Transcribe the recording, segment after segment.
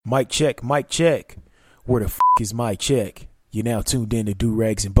Mic check, mic check. Where the is my check? You're now tuned in to Do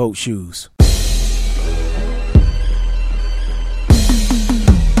Rags and Boat Shoes.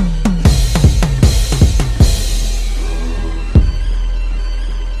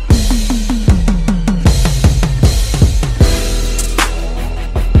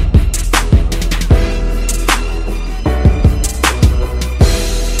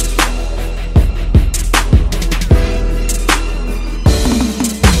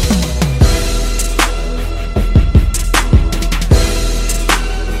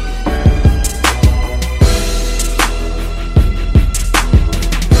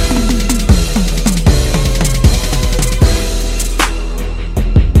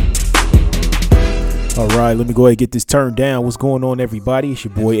 Alright, let me go ahead and get this turned down. What's going on, everybody? It's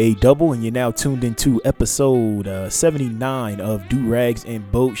your boy A Double, and you're now tuned into episode 79 of Do Rags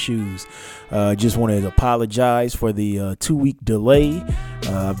and Boat Shoes. Just wanted to apologize for the 2-week delay.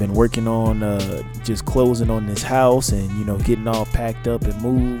 I've been working on just closing on this house and, getting all packed up and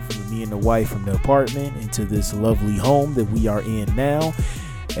moved with me and the wife from the apartment into this lovely home that we are in now.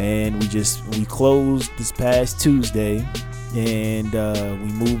 And we closed this past Tuesday. And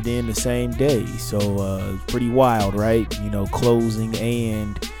we moved in the same day, so pretty wild, right? Closing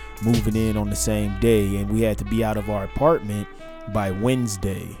and moving in on the same day, and we had to be out of our apartment by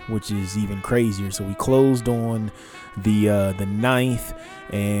Wednesday, which is even crazier. So we closed on the 9th,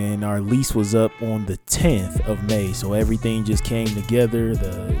 and our lease was up on the 10th of May. So everything just came together.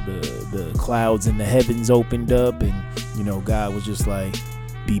 The clouds in the heavens opened up, and God was just like,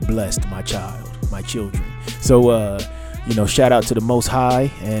 "Be blessed, my children." So shout out to the Most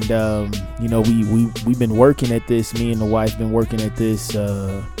High, and we've been working at this. Me and the wife been working at this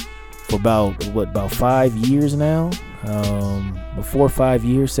for about 5 years now. Before 5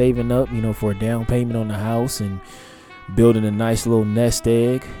 years, saving up, for a down payment on the house and building a nice little nest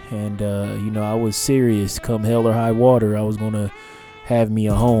egg. And I was serious, come hell or high water, I was gonna have me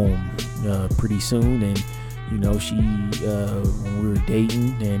a home pretty soon. And she when we were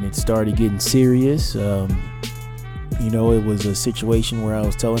dating and it started getting serious. It was a situation where I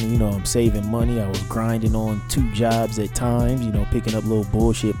was telling her, I'm saving money. I was grinding on 2 jobs at times, picking up little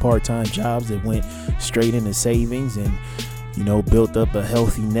bullshit part-time jobs that went straight into savings and, built up a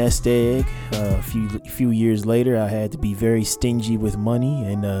healthy nest egg. A few years later, I had to be very stingy with money.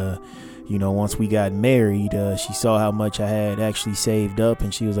 And, once we got married, she saw how much I had actually saved up,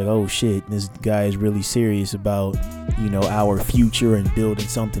 and she was like, "Oh shit, this guy is really serious about, our future and building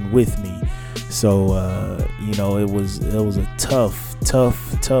something with me." So, it was a tough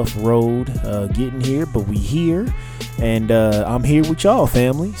road getting here, but we here, and I'm here with y'all,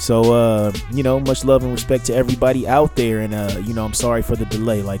 family. So, much love and respect to everybody out there, and I'm sorry for the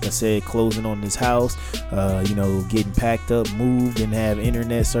delay. Like I said, closing on this house, getting packed up, moved, and have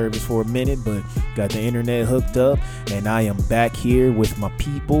internet service for a minute, but got the internet hooked up, and I am back here with my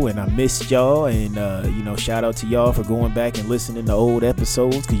people, and I missed y'all, and shout out to y'all for going back and listening to old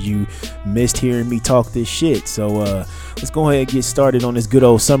episodes, because you missed hearing me talk this shit. So let's go ahead and get started on this good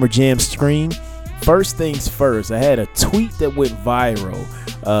old Summer Jam stream. First things first, I had a tweet that went viral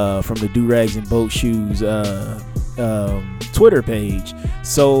from the Do Rags and Boat Shoes Twitter page.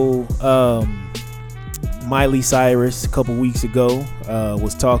 So Miley Cyrus a couple weeks ago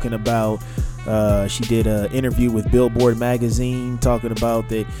was talking about she did an interview with Billboard magazine talking about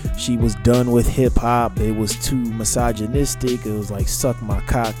that she was done with hip hop. It was too misogynistic. It was like suck my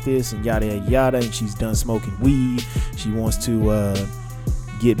cock this and yada yada, and she's done smoking weed. She wants to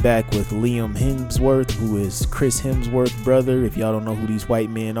get back with Liam Hemsworth, who is Chris Hemsworth's brother. If y'all don't know who these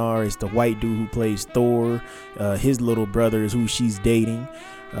white men are, it's the white dude who plays Thor. His little brother is who she's dating.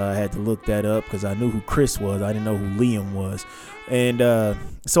 I had to look that up because I knew who Chris was. I didn't know who Liam was. And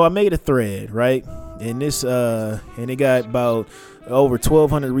so I made a thread, right? And this and it got about over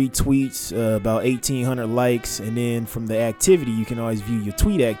 1,200 retweets, about 1,800 likes, and then from the activity, you can always view your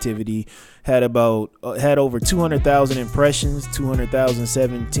tweet activity. Had over 200,000 impressions,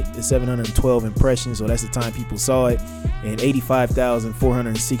 200,712 impressions. So that's the time people saw it, and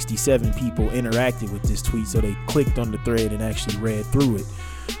 85,467 people interacted with this tweet. So they clicked on the thread and actually read through it.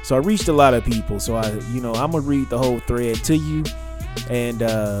 So I reached a lot of people. So I'm gonna read the whole thread to you, and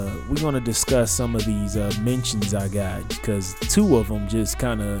we're gonna discuss some of these mentions I got, because 3 of them just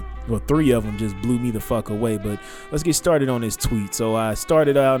blew me the fuck away. But let's get started on this tweet. So I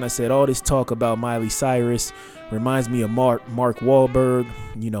started out and I said, all this talk about Miley Cyrus reminds me of Mark Wahlberg,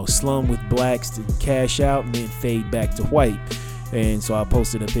 slum with blacks to cash out and then fade back to white. And so I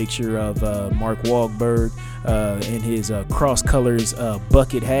posted a picture of Mark Wahlberg in his cross colors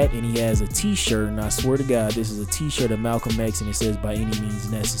bucket hat, and he has a t-shirt, and I swear to God, this is a t-shirt of Malcolm X, and it says "by any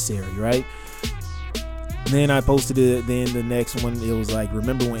means necessary," right? Then I posted it. Then the next one, it was like,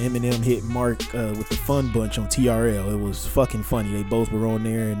 remember when Eminem hit Mark with the Fun Bunch on TRL? It was fucking funny. They both were on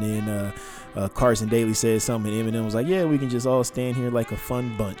there, and then Carson Daly said something, and Eminem was like, yeah, we can just all stand here like a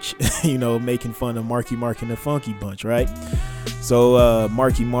fun bunch, you know, making fun of Marky Mark and the Funky Bunch, right? So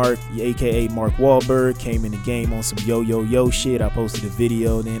Marky Mark, aka Mark Wahlberg, came in the game on some yo shit. I posted a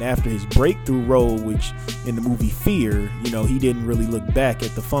video, and then after his breakthrough role, which in the movie Fear, you know, he didn't really look back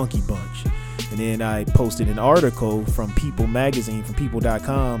at the Funky Bunch. And then I posted an article from People magazine, from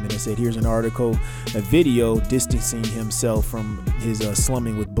people.com, and it said, here's an article, a video distancing himself from his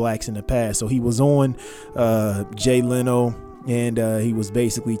slumming with blacks in the past. So he was on Jay Leno, and he was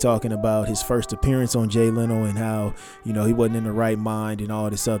basically talking about his first appearance on Jay Leno and how, you know, he wasn't in the right mind and all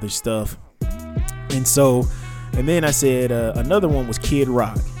this other stuff. And then I said another one was Kid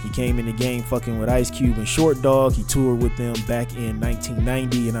Rock. He came in the game fucking with Ice Cube and Short Dog. He toured with them back in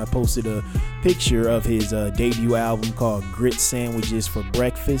 1990, and I posted a picture of his debut album called Grit Sandwiches for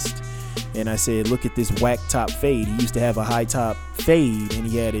Breakfast. And I said, look at this whack top fade. He used to have a high top fade, and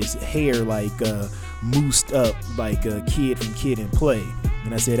he had his hair like moosed up like a kid from Kid and Play.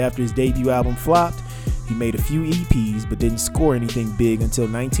 And I said, after his debut album flopped, he made a few EPs but didn't score anything big until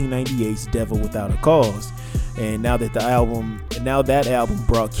 1998's Devil Without a Cause. And now that album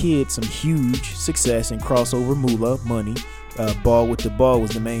brought Kid some huge success and crossover moolah money. Ball with the Ball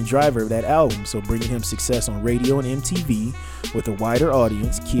was the main driver of that album, so bringing him success on radio and MTV with a wider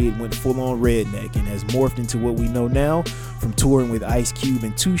audience, Kid went full-on redneck and has morphed into what we know now, from touring with Ice Cube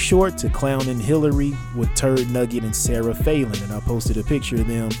and Too Short to clowning Hillary with Turd Nugget and Sarah Palin. And I posted a picture of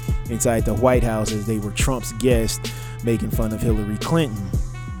them inside the White House as they were Trump's guests, making fun of Hillary Clinton.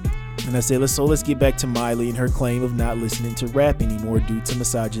 And I said, let's get back to Miley and her claim of not listening to rap anymore due to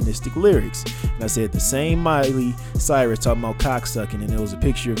misogynistic lyrics. And I said, the same Miley Cyrus talking about cocksucking, and there was a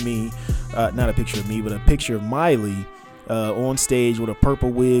picture of me, not a picture of me, but a picture of Miley on stage with a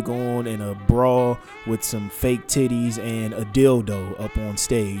purple wig on and a bra with some fake titties and a dildo up on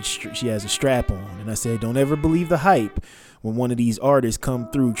stage. She has a strap on. And I said, don't ever believe the hype. When one of these artists come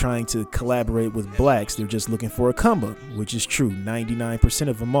through trying to collaborate with blacks, they're just looking for a come up, which is true. 99%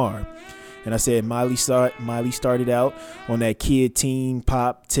 of them are. And I said Miley started out on that kid teen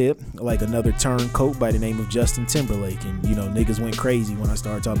pop tip like another turncoat by the name of Justin Timberlake. And, you know, niggas went crazy when I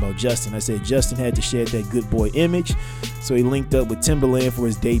started talking about Justin. I said Justin had to shed that good boy image, so he linked up with Timbaland for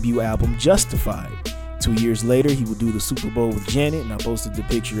his debut album Justified. 2 years later, he would do the Super Bowl with Janet, and I posted the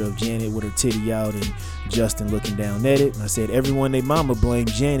picture of Janet with her titty out and Justin looking down at it. And I said, everyone they mama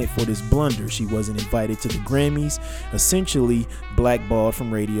blamed Janet for this blunder. She wasn't invited to the Grammys, essentially blackballed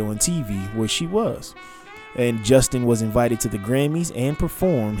from radio and TV, where she was. And Justin was invited to the Grammys and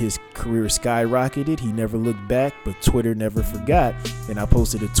performed. His career skyrocketed. He never looked back, but Twitter never forgot. And I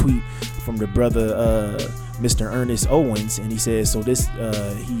posted a tweet from the brother, Mr. Ernest Owens, and he said, so this,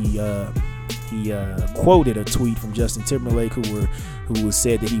 he quoted a tweet from Justin Timberlake, who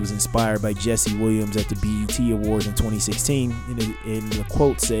said that he was inspired by Jesse Williams at the BET Awards in 2016. And the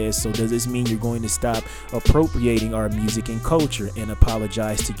quote says, so does this mean you're going to stop appropriating our music and culture and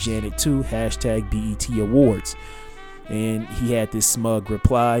apologize to Janet too? #BET Awards. And he had this smug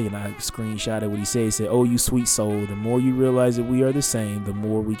reply, and I screenshotted what he said. He said, oh, you sweet soul, the more you realize that we are the same, the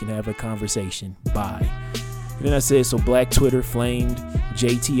more we can have a conversation. Bye. And then I said, so Black Twitter flamed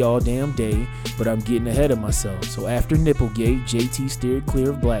JT all damn day, but I'm getting ahead of myself. So after Nipplegate, JT steered clear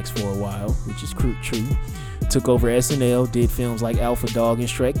of blacks for a while, which is true. Took over SNL, did films like Alpha Dog and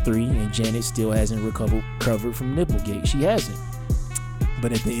Shrek 3, and Janet still hasn't recovered from Nipplegate. She hasn't.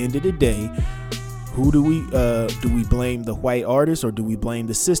 But at the end of the day, who do we blame the white artist, or do we blame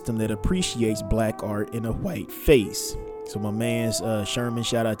the system that appreciates black art in a white face? So my man's Sherman,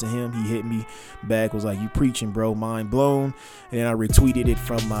 shout out to him. He hit me back, was like, "You preaching, bro? Mind blown." And then I retweeted it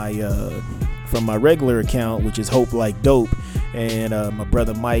from my regular account, which is Hope Like Dope. And my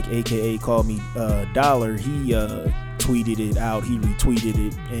brother Mike, aka Call Me Dollar, he tweeted it out. He retweeted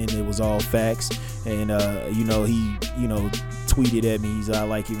it, and it was all facts. And he tweeted at me. He's I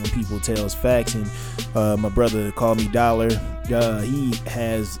like it when people tell us facts. And my brother Call Me Dollar, he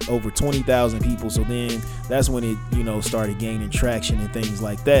has over 20,000 people. So then that's when it started gaining traction and things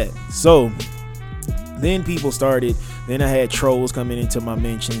like that. So then people started, then I had trolls coming into my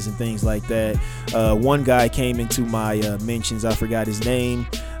mentions and things like that. One guy came into my mentions, I forgot his name,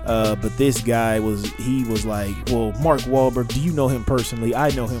 But this guy was like, well, Mark Wahlberg, do you know him personally? I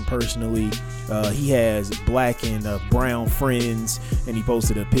know him personally. He has black and brown friends, and he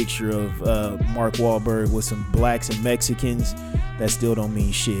posted a picture of Mark Wahlberg with some blacks and Mexicans. That still don't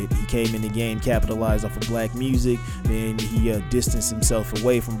mean shit. He came in the game, capitalized off of black music, then he distanced himself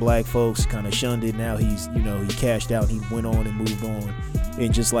away from black folks, kind of shunned it. Now he's, he cashed out, he went on and moved on.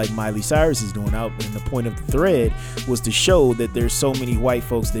 And just like Miley Cyrus is doing out, and the point of the thread was to show that there's so many white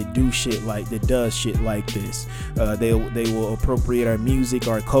folks that does shit like this. They will appropriate our music,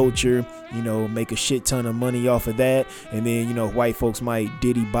 our culture, make a shit ton of money off of that, and then white folks might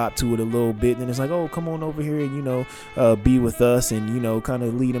diddy bop to it a little bit, and it's like, oh, come on over here and be with us, and kind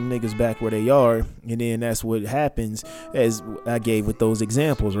of lead them niggas back where they are. And then that's what happens, as I gave with those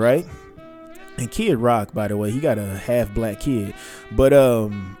examples, right? And Kid Rock, by the way, he got a half black kid, but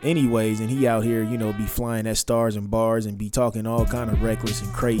anyways, and he out here be flying at stars and bars and be talking all kind of reckless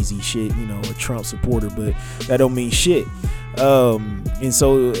and crazy shit, a Trump supporter, but that don't mean shit. And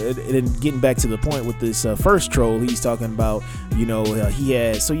so and getting back to the point with this first troll, he's talking about he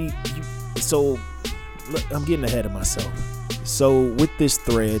had so I'm getting ahead of myself. So with this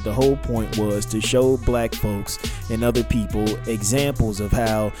thread, the whole point was to show black folks and other people examples of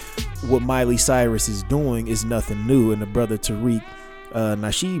how what Miley Cyrus is doing is nothing new. And the brother Tariq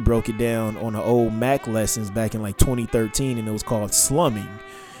Nasheed broke it down on the old Mac lessons back in like 2013, and it was called slumming.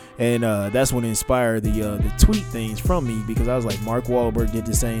 And that's what inspired the tweet things from me, because I was like, Mark Wahlberg did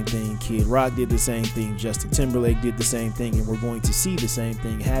the same thing, Kid Rock did the same thing, Justin Timberlake did the same thing, and we're going to see the same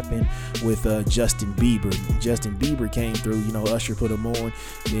thing happen with Justin Bieber. Justin Bieber came through, Usher put him on,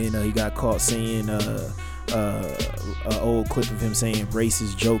 then he got caught saying an old clip of him saying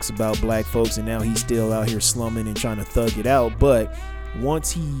racist jokes about black folks, and now he's still out here slumming and trying to thug it out. But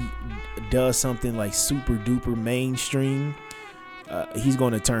once he does something like super duper mainstream, he's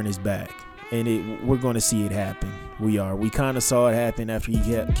going to turn his back, and we're going to see it happen. We kind of saw it happen after he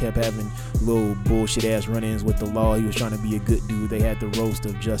kept having little bullshit ass run-ins with the law. He was trying to be a good dude. They had the roast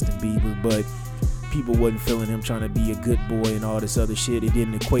of Justin Bieber, but people wasn't feeling him trying to be a good boy and all this other shit. It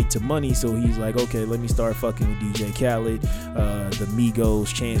didn't equate to money, so he's like, okay, let me start fucking with DJ Khaled, the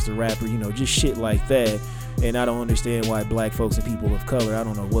Migos, Chance the Rapper, just shit like that. And I don't understand why black folks and people of color, I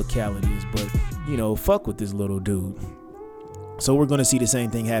don't know what Khaled is, but fuck with this little dude. So we're going to see the same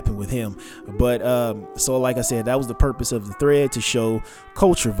thing happen with him. But so like I said, that was the purpose of the thread, to show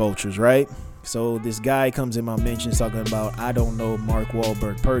culture vultures, right? So this guy comes in my mentions talking about, I don't know Mark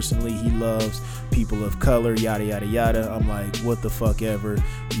Wahlberg personally, he loves people of color, yada yada yada. I'm like, what the fuck ever.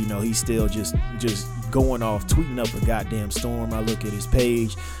 He's still just going off, tweeting up a goddamn storm. I look at his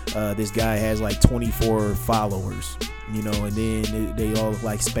page, this guy has like 24 followers, and then they all look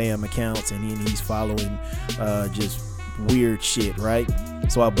like spam accounts, and then he's following just weird shit, right?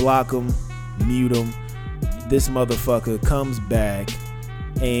 So I block him, mute him. This motherfucker comes back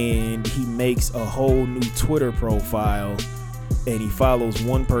and he makes a whole new Twitter profile, and he follows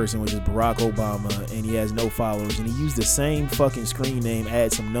one person, which is Barack Obama, and he has no followers, and he used the same fucking screen name,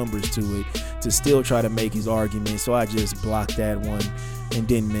 add some numbers to it to still try to make his argument. So I just blocked that one and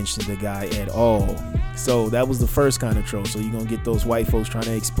didn't mention the guy at all. So that was the first kind of troll. So you're gonna get those white folks trying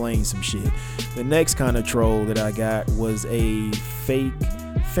to explain some shit. The next kind of troll that I got was a fake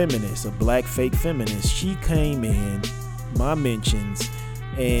feminist, a black fake feminist. She came in my mentions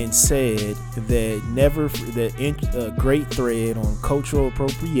and said that great thread on cultural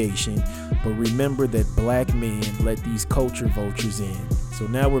appropriation, but remember that black men let these culture vultures in. So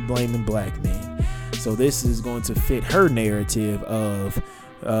now we're blaming black men. So this is going to fit her narrative of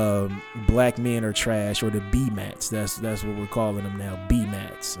black men are trash, or the B-mats. That's what we're calling them now,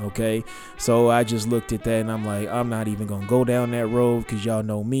 B-mats. Okay, so I just looked at that and I'm like, I'm not even gonna go down that road, because y'all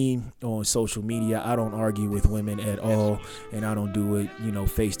know me on social media, I don't argue with women at all, and I don't do it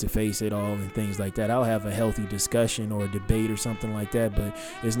face to face at all and things like that. I'll have a healthy discussion or a debate or something like that, but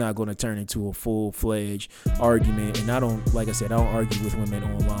it's not going to turn into a full-fledged argument. And I don't argue with women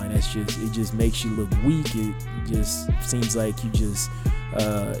online. It just makes you look weak. It just seems like you just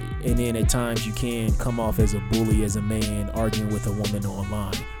and then at times you can come off as a bully as a man arguing with a woman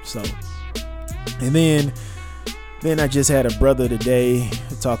online. So, and then I just had a brother today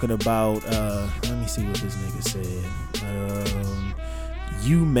talking about let me see what this nigga said.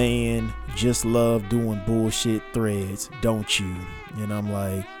 You man just love doing bullshit threads, don't you? And I'm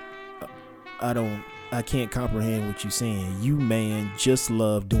like, I don't I can't comprehend what you're saying. You, man, just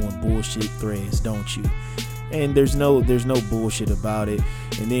love doing bullshit threads, don't you? And there's no bullshit about it.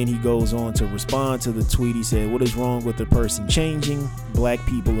 And then he goes on to respond to the tweet. He said, what is wrong with the person changing? Black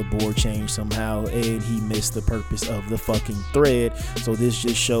people abhor change somehow, and he missed the purpose of the fucking thread. So this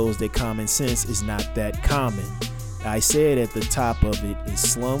just shows that common sense is not that common. I said at the top of it is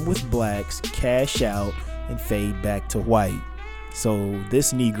slum with blacks, cash out, and fade back to white. So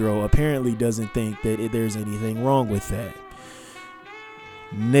this Negro apparently doesn't think that there's anything wrong with that.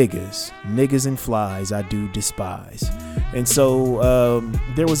 Niggas and flies I do despise. And so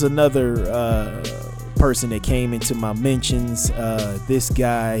there was another person that came into my mentions. This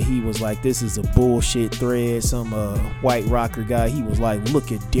guy, he was like, this is a bullshit thread. Some white rocker guy, he was like,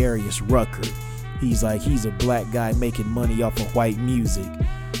 look at Darius Rucker. He's like, he's a black guy making money off of white music.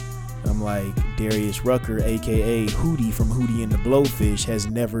 I'm like, Darius Rucker, aka Hootie from Hootie and the Blowfish, has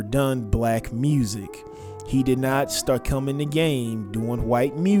never done black music. He did not start coming the game doing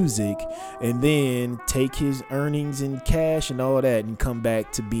white music and then take his earnings and cash and all that and come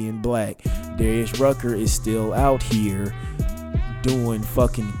back to being black. Darius Rucker is still out here doing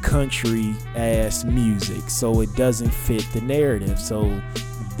fucking country ass music, so it doesn't fit the narrative. So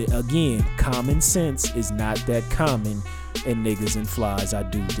again, common sense is not that common, and niggas and flies I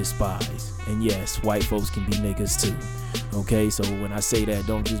do despise. And yes, white folks can be niggas too. Okay, so when I say that,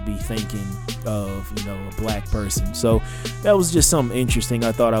 don't just be thinking of, a black person. So that was just something interesting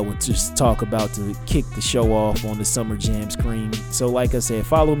I thought I would just talk about to kick the show off on the Summer Jam screen. So like I said,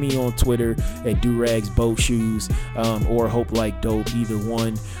 follow me on Twitter at Durags Boat Shoes or Hope Like Dope, either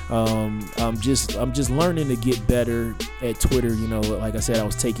one. I'm just learning to get better at Twitter. Like I said, I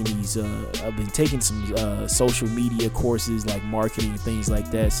was taking these I've been taking some social media courses like marketing and things like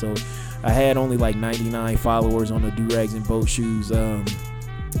that. So I had only like 99 followers on the Durags and Boat Shoes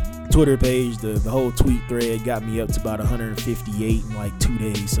Twitter page. The whole tweet thread got me up to about 158 in like 2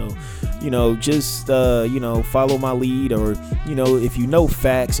 days. So just follow my lead, or if you know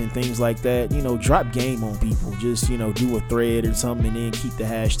facts and things like that, drop game on people. Just do a thread or something and then keep the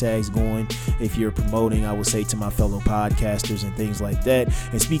hashtags going. If you're promoting, I would say, to my fellow podcasters and things like that.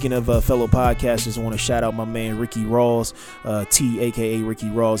 And speaking of fellow podcasters, I want to shout out my man Ricky Rawls, aka Ricky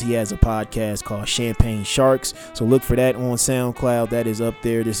Rawls. He has a podcast called Champagne Sharks, so look for that on SoundCloud. That is up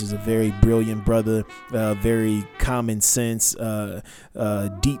there. This is a very brilliant brother, very common sense,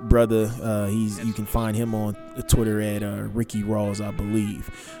 deep brother. You can find him on Twitter at Ricky Rawls, I believe.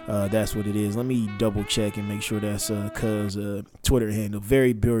 That's what it is. Let me double check and make sure that's cuz Twitter handle.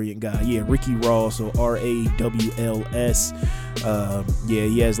 Very brilliant guy. Yeah, Ricky Rawls, so RAWLS. Yeah,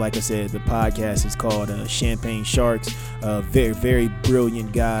 he has, like I said, the podcast is called Champagne Sharks. Very, very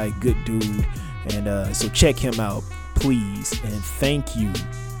brilliant guy, good dude. And so check him out, please, and thank you.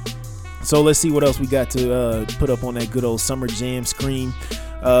 So let's see what else we got to put up on that good old Summer Jam screen.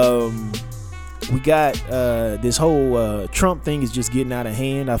 We got this whole Trump thing is just getting out of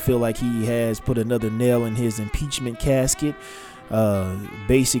hand. I feel like he has put another nail in his impeachment casket.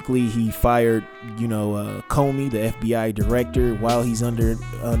 Basically, he fired, Comey, the FBI director, while he's under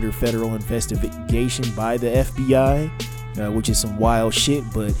federal investigation by the FBI, which is some wild shit.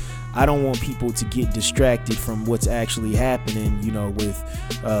 But I don't want people to get distracted from what's actually happening, with,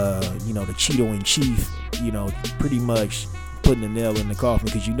 the Cheeto in chief, pretty much putting a nail in the coffin,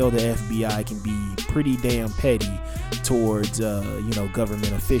 because the FBI can be pretty damn petty towards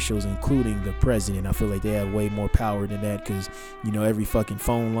government officials, including the president. I feel like they have way more power than that, because every fucking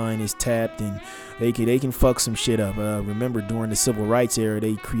phone line is tapped, and they can fuck some shit up. Remember during the civil rights era,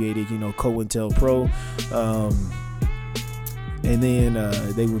 they created COINTELPRO, and then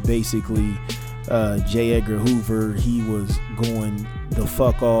they were basically J. Edgar Hoover. He was going the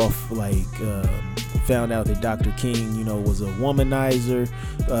fuck off, found out that Dr. King, was a womanizer,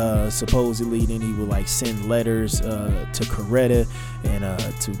 supposedly. Then he would send letters to Coretta and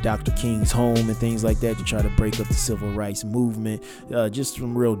to Dr. King's home and things like that to try to break up the civil rights movement. Just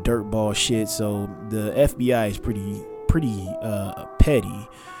some real dirtball shit. So the FBI is pretty petty.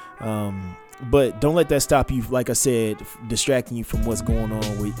 But don't let that stop you, like I said, distracting you from what's going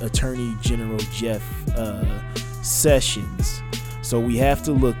on with Attorney General Jeff Sessions. So we have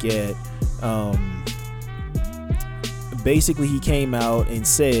to look at, basically he came out and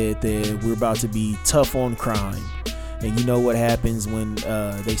said that we're about to be tough on crime. And you know what happens when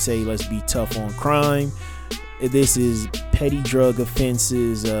they say let's be tough on crime? This is petty drug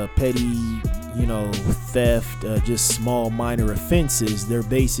offenses, petty theft, just small minor offenses. They're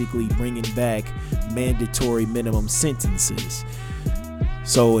basically bringing back mandatory minimum sentences.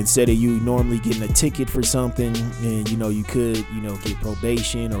 So instead of you normally getting a ticket for something, and you could get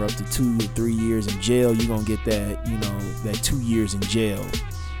probation or up to 2 to 3 years in jail, you're gonna get that 2 years in jail.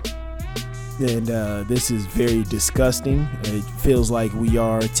 And this is very disgusting. It feels like we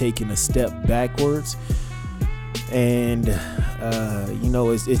are taking a step backwards, and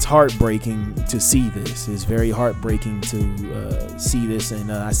it's heartbreaking to see this. It's very heartbreaking to see this, and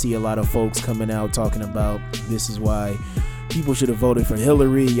I see a lot of folks coming out talking about this is why people should have voted for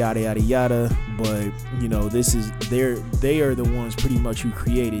Hillary, yada yada yada. But they are the ones pretty much who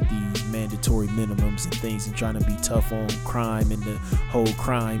created these mandatory minimums and things, and trying to be tough on crime and the whole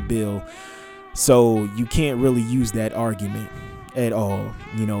crime bill. So you can't really use that argument at all.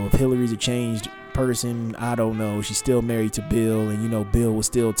 If Hillary's a changed person, I don't know. She's still married to Bill, and Bill was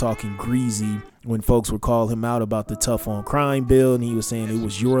still talking greasy when folks would call him out about the tough on crime bill, and he was saying it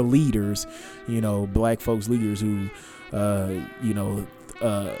was your leaders, black folks leaders who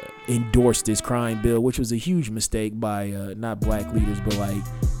endorsed this crime bill, which was a huge mistake by not black leaders, but like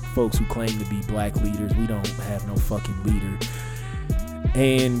folks who claim to be black leaders. We don't have no fucking leader.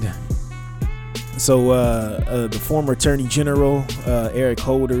 And so the former Attorney General, Eric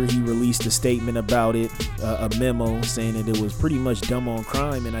Holder, he released a statement about it, a memo saying that it was pretty much dumb on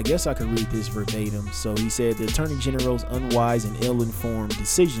crime. And I guess I could read this verbatim. So he said the Attorney General's unwise and ill-informed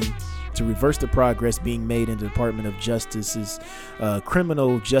decision to reverse the progress being made in the Department of Justice's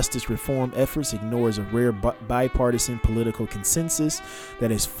criminal justice reform efforts ignores a rare bipartisan political consensus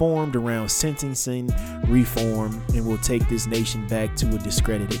that has formed around sentencing reform, and will take this nation back to a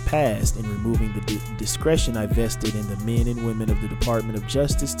discredited past, in removing the discretion I vested in the men and women of the Department of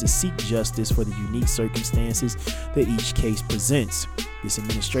Justice to seek justice for the unique circumstances that each case presents. This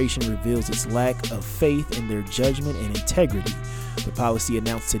administration reveals its lack of faith in their judgment and integrity. The policy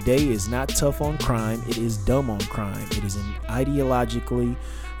announced today is not tough on crime, it is dumb on crime. It is an ideologically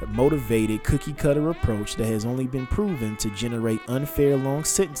motivated cookie-cutter approach that has only been proven to generate unfair long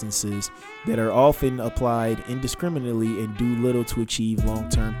sentences that are often applied indiscriminately and do little to achieve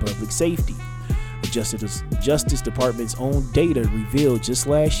long-term public safety. The Justice Department's own data revealed just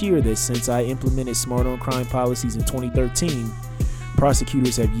last year that since I implemented Smart on Crime policies in 2013,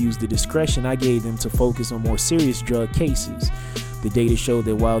 prosecutors have used the discretion I gave them to focus on more serious drug cases. The data showed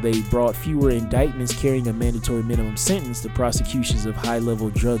that while they brought fewer indictments carrying a mandatory minimum sentence, the prosecutions of high-level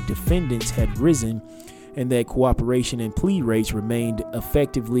drug defendants had risen, and that cooperation and plea rates remained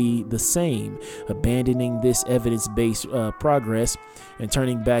effectively the same. Abandoning this evidence-based progress and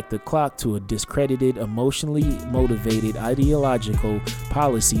turning back the clock to a discredited, emotionally motivated, ideological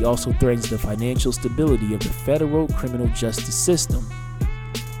policy also threatens the financial stability of the federal criminal justice system.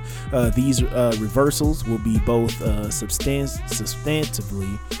 These reversals will be both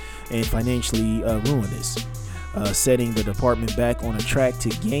substantively and financially ruinous, setting the department back on a track to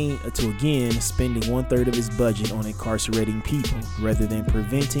again spending 1/3 of its budget on incarcerating people rather than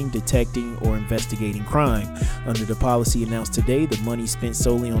preventing, detecting, or investigating crime. Under the policy announced today, the money spent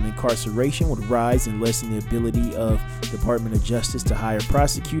solely on incarceration would rise and lessen the ability of the Department of Justice to hire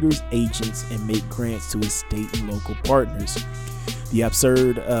prosecutors, agents, and make grants to its state and local partners. The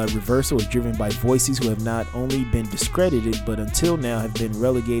absurd reversal is driven by voices who have not only been discredited, but until now have been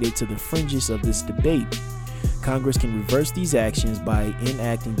relegated to the fringes of this debate. Congress can reverse these actions by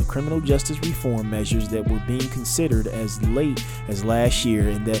enacting the criminal justice reform measures that were being considered as late as last year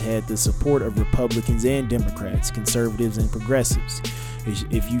and that had the support of Republicans and Democrats, conservatives and progressives.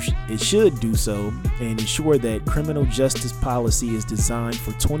 It should do so and ensure that criminal justice policy is designed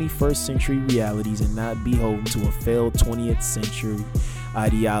for 21st century realities and not beholden to a failed 20th century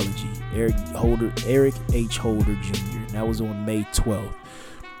ideology. Eric H. Holder Jr. That was on May 12th.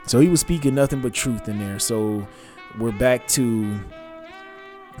 So he was speaking nothing but truth in there. So we're back to,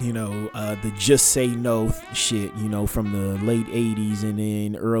 the just say no shit, from the late 80s and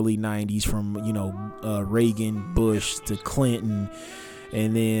then early 90s, from, Reagan, Bush to Clinton,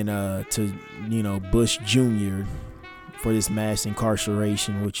 and then to, Bush Jr. for this mass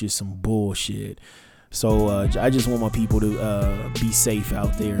incarceration, which is some bullshit. So I just want my people to be safe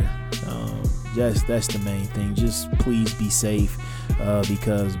out there. That's the main thing. Just please be safe,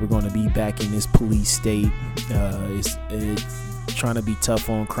 because we're going to be back in this police state. It's trying to be tough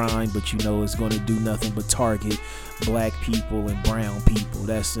on crime, but it's going to do nothing but target black people and brown people.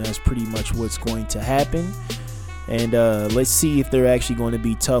 That's pretty much what's going to happen. And let's see if they're actually going to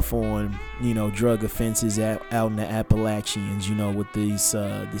be tough on, drug offenses out in the Appalachians, with this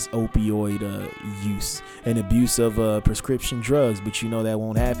opioid use and abuse of prescription drugs. But that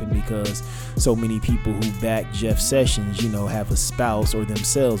won't happen because so many people who back Jeff Sessions, have a spouse or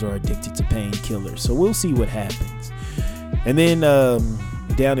themselves are addicted to painkillers. So we'll see what happens. And then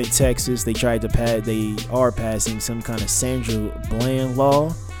down in Texas, they are passing some kind of Sandra Bland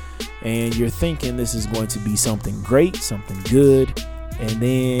law, and you're thinking this is going to be something great, something good, and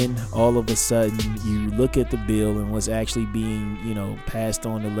then all of a sudden you look at the bill, and what's actually being, passed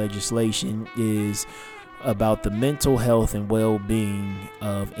on the legislation is about the mental health and well-being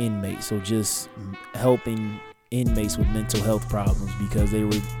of inmates. So just helping inmates with mental health problems, because they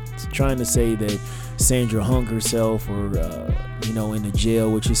were trying to say that Sandra hung herself or in the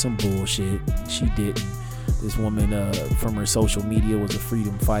jail, which is some bullshit. She didn't. This woman from her social media was a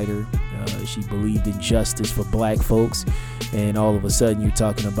freedom fighter. She believed in justice for black folks, and all of a sudden you're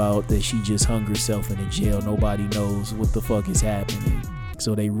talking about that she just hung herself in a jail. Nobody knows what the fuck is happening.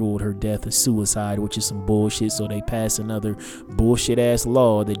 So they ruled her death a suicide, which is some bullshit. So they pass another bullshit ass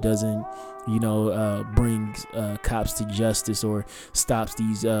law that doesn't, bring cops to justice or stops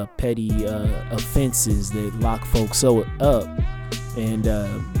these petty offenses that lock folks up. And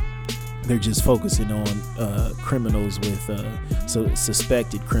they're just focusing on criminals with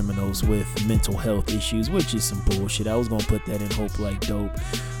suspected criminals with mental health issues, which is some bullshit. I was gonna put that in Hope Like Dope,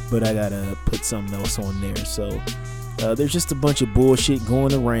 but I gotta put something else on there. So there's just a bunch of bullshit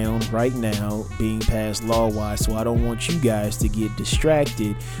going around right now being passed law-wise, so I don't want you guys to get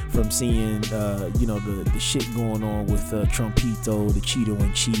distracted from seeing the shit going on with Trumpito, the Cheeto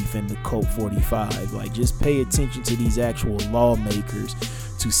in Chief, and the Colt 45. Like, just pay attention to these actual lawmakers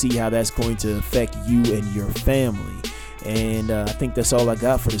to see how that's going to affect you and your family. And I think that's all I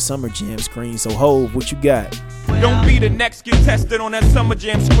got for the Summer Jam screen. So Hov, what you got? Don't be the next contestant on that Summer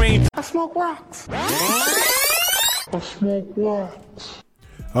Jam screen. I smoke rocks.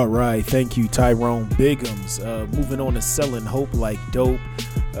 All right, thank you, Tyrone Biggums. Moving on to Selling Hope Like Dope.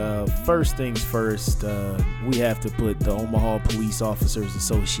 First things first, we have to put the Omaha Police Officers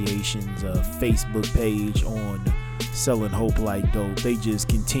Association's Facebook page on Selling Hope Like Dope. They just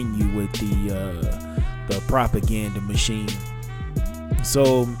continue with the propaganda machine.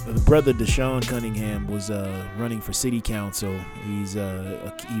 So brother Deshaun Cunningham was running for city council. He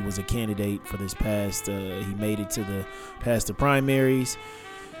was a candidate for this past. He made it to past the primaries,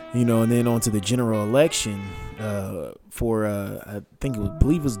 and then on to the general election for I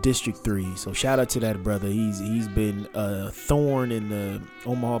believe it was District 3. So shout out to that brother. He's been a thorn in the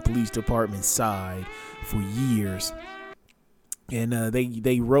Omaha Police Department side for years, and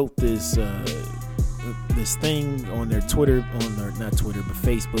they wrote this thing on their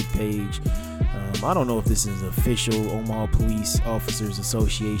Facebook page. I don't know if this is official Omaha Police Officers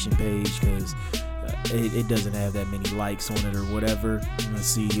Association page, because it doesn't have that many likes on it or whatever. Let's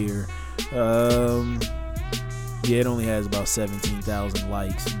see here. It only has about 17,000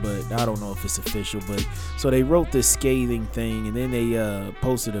 likes, but I don't know if it's official. But so they wrote this scathing thing, and then they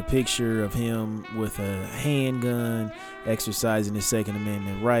posted a picture of him with a handgun exercising his Second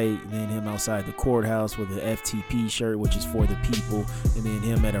Amendment right, and then him outside the courthouse with an FTP shirt, which is for the people, and then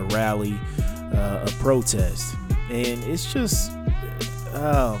him at a rally, a protest. And it's just,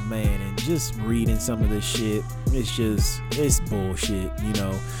 oh man, and just reading some of this shit, it's bullshit.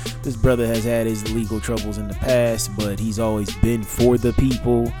 This brother has had his legal troubles in the past, but he's always been for the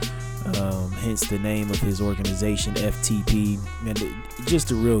people, hence the name of his organization, FTP. And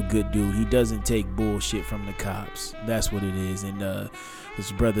just a real good dude. He doesn't take bullshit from the cops. That's what it is. And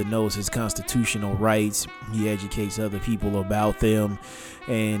this brother knows his constitutional rights. He educates other people about them,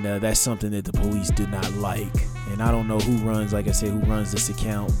 and that's something that the police do not like. And I don't know who runs this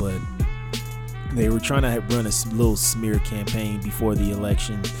account, but they were trying to run a little smear campaign before the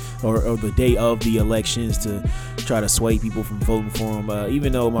election, or the day of the elections, to try to sway people from voting for him.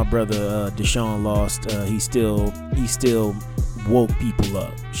 Even though my brother Deshaun lost, he still woke people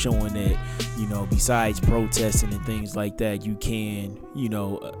up, showing that besides protesting and things like that, you can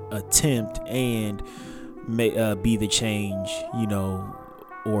attempt and be the change,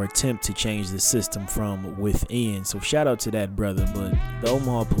 or attempt to change the system from within. So shout out to that brother. But the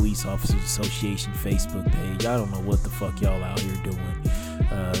Omaha Police Officers Association Facebook page, I don't know what the fuck y'all out here doing.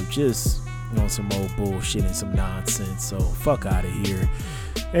 Just on some old bullshit and some nonsense. So fuck out of here.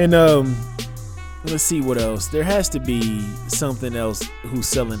 And let's see what else. There has to be something else who's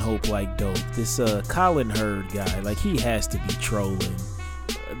selling hope like dope. This Colin Hurd guy, like, he has to be trolling.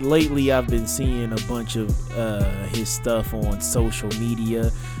 Lately I've been seeing a bunch of his stuff on social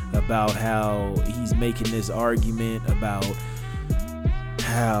media about how he's making this argument about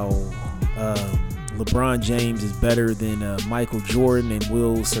how LeBron James is better than Michael Jordan and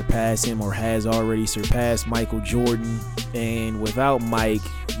will surpass him, or has already surpassed Michael Jordan. And without Mike,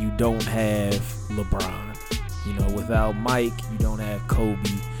 you don't have LeBron. Without Mike, you don't have Kobe.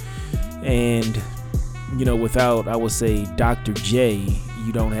 And without, I would say, Dr. J,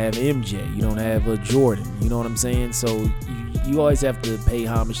 you don't have MJ, you don't have a Jordan, you know what I'm saying? So you always have to pay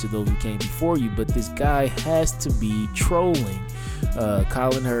homage to those who came before you, but this guy has to be trolling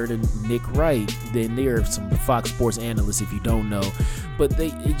Colin Hurd and Nick Wright. Then there are some Fox Sports analysts, if you don't know, but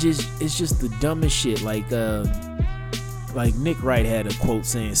it's just the dumbest shit. Like Nick Wright had a quote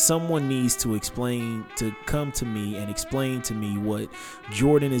saying, someone needs to come to me and explain to me what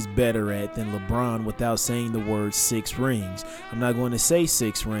Jordan is better at than LeBron without saying the word 6 rings. I'm not going to say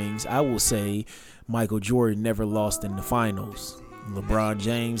 6 rings. I will say Michael Jordan never lost in the finals. LeBron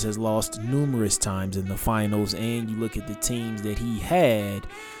James has lost numerous times in the finals, and you look at the teams that he had,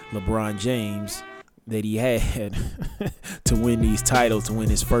 LeBron James, that he had to win these titles, to win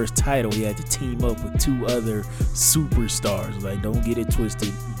his first title, he had to team up with 2 other superstars. Like, don't get it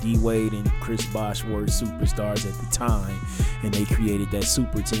twisted. D-Wade and Chris Bosh were superstars at the time, and they created that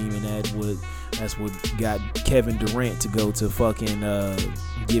super team, and that's what got Kevin Durant to go to fucking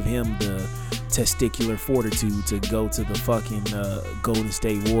give him the testicular fortitude to go to the fucking Golden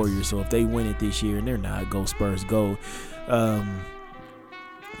State Warriors. So if they win it this year, and they're not, go Spurs, go.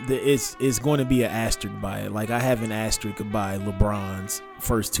 It's going to be an asterisk by it. Like, I have an asterisk by LeBron's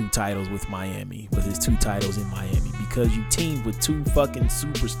first 2 titles with Miami, with his 2 titles in Miami, because you teamed with 2 fucking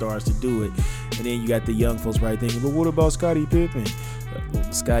superstars to do it, and then you got the young folks right thinking, but what about Scottie Pippen?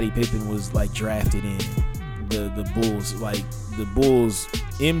 Scottie Pippen was like drafted in the Bulls. Like, the Bulls,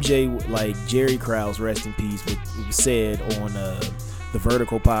 MJ, like Jerry Krause, rest in peace, was said on the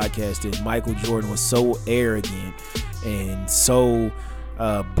Vertical podcast that Michael Jordan was so arrogant and so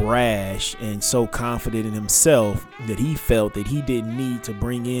brash and so confident in himself that he felt that he didn't need to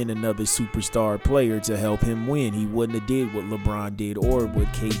bring in another superstar player to help him win. He wouldn't have did what LeBron did or what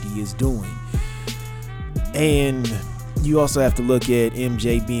KD is doing. And you also have to look at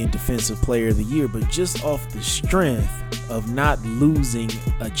MJ being Defensive Player of the Year, but just off the strength of not losing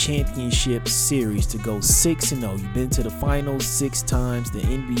a championship series to go 6-0. You've been to the finals 6 times, the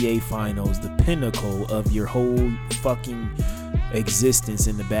NBA finals, the pinnacle of your whole fucking existence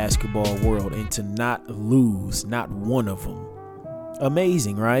in the basketball world, and to not lose not one of them.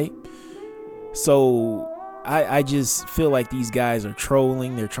 Amazing, right? So I just feel like these guys are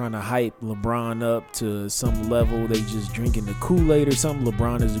trolling. They're trying to hype LeBron up to some level. They just drinking the Kool-Aid or something.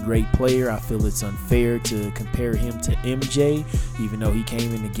 LeBron is a great player. I feel it's unfair to compare him to MJ, even though he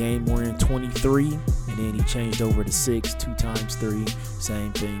came in the game wearing 23, and then he changed over to 6, 2 times 3,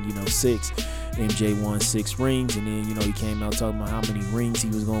 same thing, 6. MJ won 6 rings, and then, he came out talking about how many rings he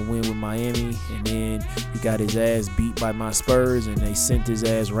was going to win with Miami, and then he got his ass beat by my Spurs, and they sent his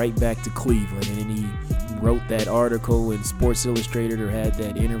ass right back to Cleveland. And then he wrote that article in Sports Illustrated or had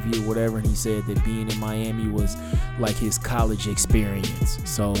that interview or whatever, and he said that being in Miami was like his college experience.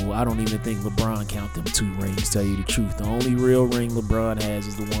 So I don't even think LeBron count them 2 rings, tell you the truth. The only real ring LeBron has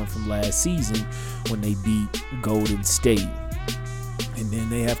is the one from last season when they beat Golden State. And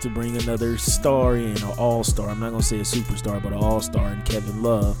then they have to bring another star in, an all-star. I'm not going to say a superstar, but an all-star, and Kevin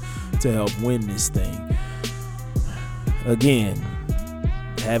Love to help win this thing. Again,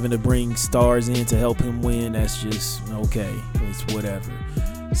 having to bring stars in to help him win, that's just okay. It's whatever.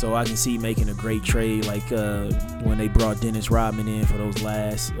 So I can see making a great trade, like when they brought Dennis Rodman in for those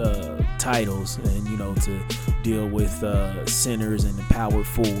last titles, and to deal with centers and the power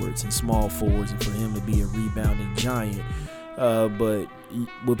forwards and small forwards, and for him to be a rebounding giant. But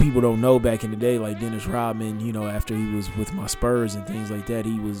what people don't know, back in the day, like Dennis Rodman, after he was with my Spurs and things like that,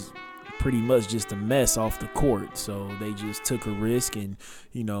 he was pretty much just a mess off the court. So they just took a risk, and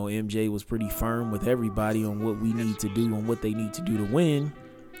MJ was pretty firm with everybody on what we need to do and what they need to do to win,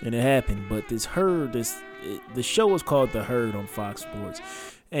 and it happened. But this Herd, the show was called The Herd on Fox Sports,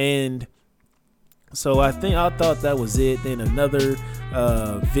 and so I thought that was it. Then another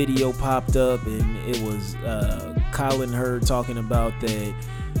video popped up, and it was Colin Hurd talking about that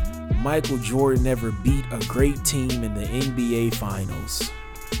Michael Jordan never beat a great team in the NBA Finals.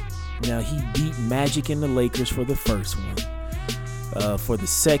 Now, he beat Magic and the Lakers for the first one. For the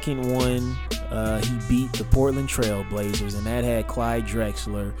second one, he beat the Portland Trail Blazers, and that had Clyde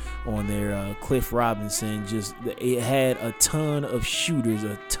Drexler on there, Cliff Robinson. It had a ton of shooters,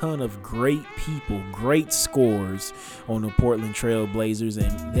 a ton of great people, great scores on the Portland Trail Blazers.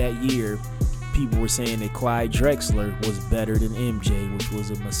 And that year, people were saying that Clyde Drexler was better than MJ, which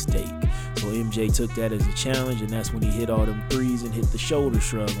was a mistake. So MJ took that as a challenge, and that's when he hit all them threes and hit the shoulder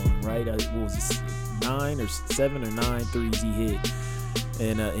shrug on him, right? What was it, 7 or 9 threes he hit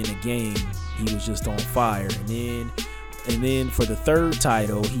in a game. He was just on fire. And then for the third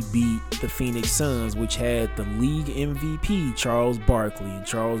title, he beat the Phoenix Suns, which had the league MVP, Charles Barkley. And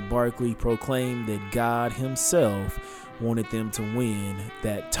Charles Barkley proclaimed that God himself wanted them to win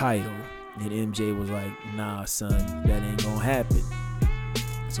that title. And MJ was like, nah, son, that ain't gonna happen.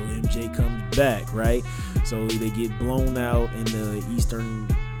 So MJ comes back, right? So they get blown out in the Eastern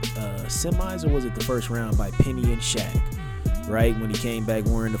semis, or was it the first round, by Penny and Shaq, right? When he came back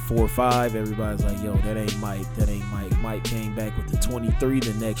wearing the 4-5, everybody's like, yo, that ain't Mike. That ain't Mike. Mike came back with the 23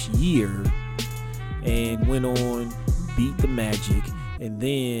 the next year and went on, beat the Magic, and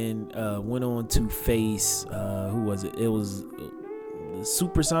then went on to face, who was it? It was the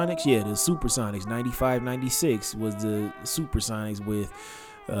Supersonics. Yeah, the Supersonics. 95-96 was the Supersonics with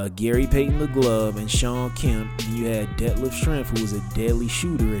Gary Payton the Glove and Sean Kemp. And you had Detlef Schrempf, who was a deadly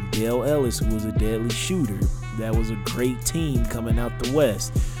shooter, and Dale Ellis, who was a deadly shooter. That was a great team coming out the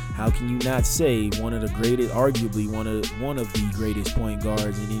West. How can you not say one of the greatest, arguably one of the greatest point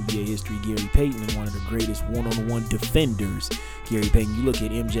guards in NBA history, Gary Payton, and one of the greatest one-on-one defenders, Gary Payton? You look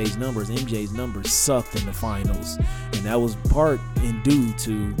at MJ's numbers. MJ's numbers sucked in the finals, and that was part and due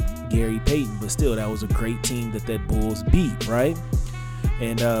to Gary Payton. But still, that was a great team that Bulls beat, right?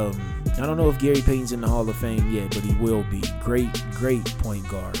 And I don't know if Gary Payton's in the Hall of Fame yet, but he will be. Great point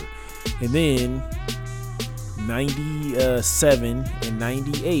guard. And then 97 and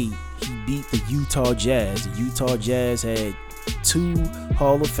 98, he beat the Utah Jazz. The Utah Jazz had 2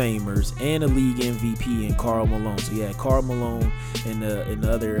 Hall of Famers and a league MVP in Karl Malone. So you had Karl Malone and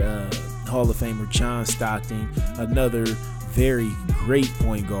the other Hall of Famer, John Stockton, another very great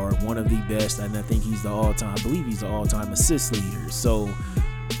point guard, one of the best, and I think he's the all-time, I believe he's the all-time assist leader. So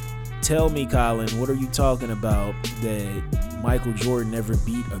tell me, Colin, what are you talking about that Michael Jordan never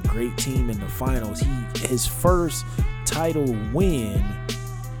beat a great team in the finals? His first title win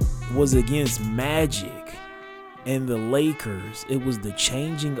was against Magic and the Lakers. It was the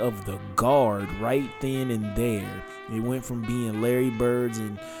changing of the guard right then and there. It went from being Larry Bird's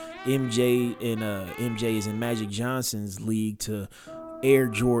and MJ's and Magic Johnson's league to Air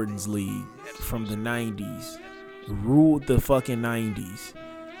Jordan's league from the 90s. Ruled the fucking 90s.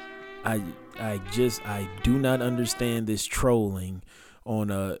 I do not understand this trolling on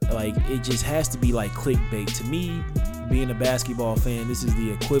it just has to be like clickbait. To me, being a basketball fan, this is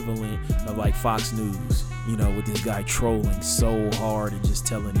the equivalent of like Fox News, with this guy trolling so hard and just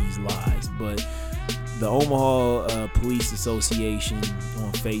telling these lies. But the Omaha Police Association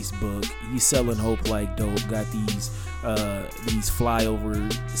on Facebook, he's selling hope like dope. Got these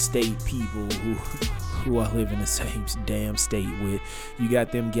flyover state people who I live in the same damn state with. You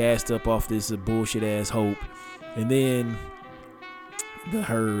got them gassed up off this bullshit ass hope. And then The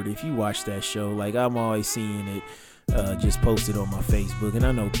Herd, if you watch that show, like I'm always seeing it just posted on my Facebook, and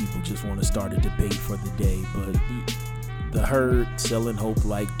I know people just want to start a debate for the day, but The Herd selling hope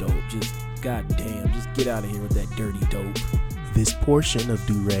like dope. Just goddamn, just get out of here with that dirty dope. This portion of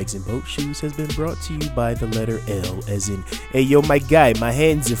Do-Rags and Boat Shoes has been brought to you by the letter L, as in, hey yo my guy, my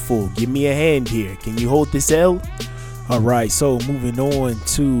hands are full, give me a hand here, can you hold this L? Alright, so moving on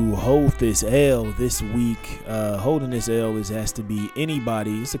to hold this L this week. Holding this L has to be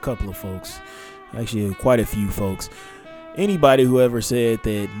anybody, it's a couple of folks, actually quite a few folks. Anybody who ever said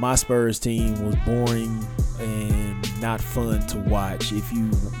that my Spurs team was boring and not fun to watch. If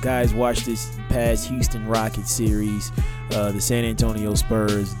you guys watched this past Houston Rockets series, the San Antonio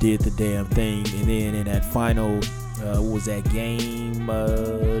Spurs did the damn thing, and then in that final, what was that game?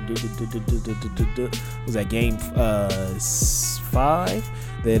 Was that game 5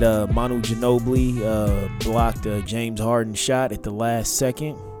 that Manu Ginobili blocked a James Harden shot at the last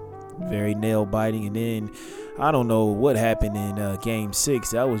second? Very nail biting. And then I don't know what happened in game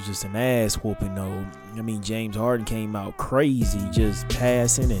 6. That was just an ass whooping though. I mean, James Harden came out crazy, just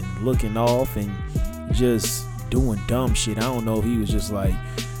passing and looking off and just doing dumb shit. I don't know if he was just like,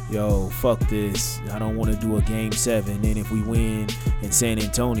 yo, fuck this, I don't want to do a game 7, and if we win in San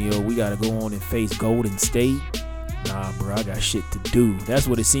Antonio, we got to go on and face Golden State. Nah, bro, I got shit to do. That's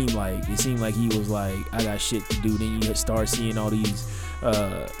what it seemed like. It seemed like he was like, I got shit to do. Then you start seeing all these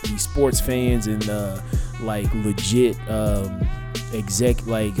sports fans and like legit not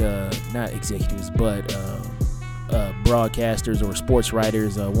executives, but broadcasters or sports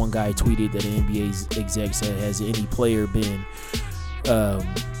writers. One guy tweeted that the NBA's exec said, has any player been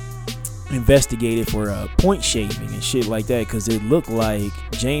investigated for point shaving and shit like that? Because it looked like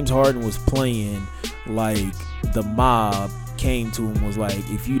James Harden was playing like the mob came to him, was like,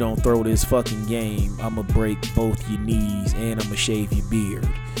 if you don't throw this fucking game, I'm gonna break both your knees and I'm gonna shave your beard.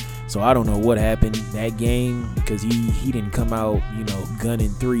 So I don't know what happened that game, because he didn't come out,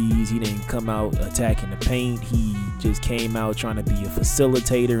 gunning threes. He didn't come out attacking the paint. He just came out trying to be a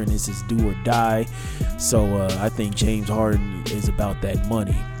facilitator, and this is do or die. So I think James Harden is about that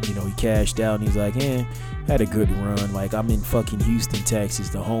money. You know, he cashed out and he's like, had a good run. Like, I'm in fucking Houston, Texas,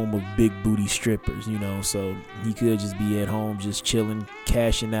 the home of big booty strippers, you know, so he could just be at home just chilling,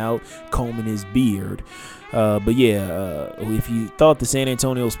 cashing out, combing his beard. But yeah, if you thought the San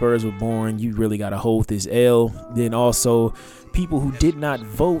Antonio Spurs were boring, you really got to hold this L. Then also, people who did not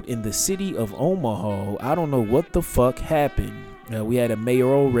vote in the city of Omaha, I don't know what the fuck happened. We had a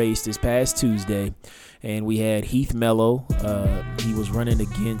mayoral race this past Tuesday, and we had Heath Mello. He was running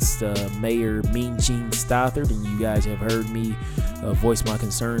against Mayor Mean Gene Stothert, and you guys have heard me voice my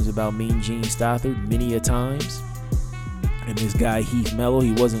concerns about Mean Gene Stothert many a times. And this guy Heath Mello,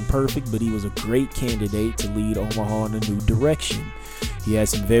 he wasn't perfect, but he was a great candidate to lead Omaha in a new direction. He had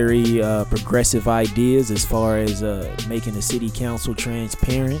some very progressive ideas as far as making the city council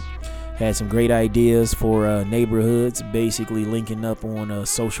transparent. Had some great ideas for neighborhoods, basically linking up on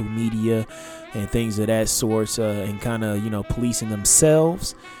social media and things of that sort, and kind of, you know, policing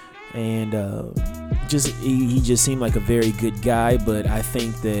themselves. And he just seemed like a very good guy, but I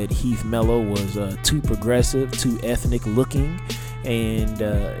think that Heath Mello was too progressive, too ethnic looking, and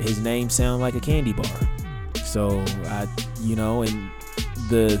his name sounded like a candy bar. So and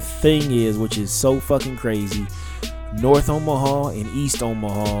the thing is, which is so fucking crazy, North Omaha and East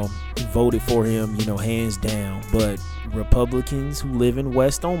Omaha voted for him, you know, hands down. But Republicans who live in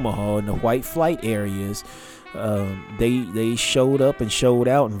West Omaha in the white flight areas, they showed up and showed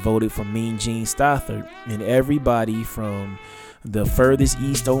out and voted for Mean Gene Stothert. And everybody from the furthest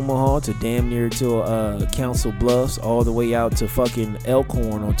East Omaha to damn near to Council Bluffs, all the way out to fucking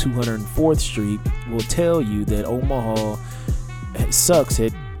Elkhorn on 204th Street, will tell you that Omaha sucks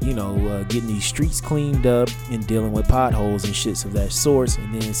at, you know, getting these streets cleaned up and dealing with potholes and shits of that sort.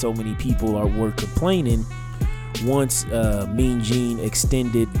 And then so many people were complaining once Mean Gene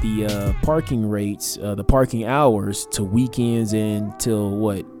extended the parking rates, the parking hours to weekends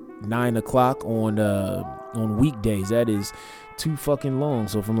until 9 o'clock on weekdays. That is too fucking long.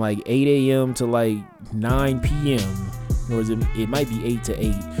 So from like 8 a.m. to like 9 p.m. or it might be 8 to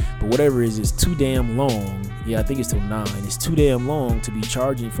 8, but whatever it is, it's too damn long. Yeah, I think it's till 9. It's too damn long to be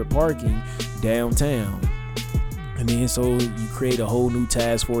charging for parking downtown. And then so you create a whole new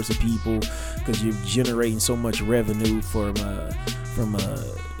task force of people because you're generating so much revenue from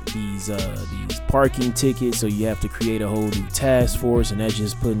these parking tickets. So you have to create a whole new task force, and that's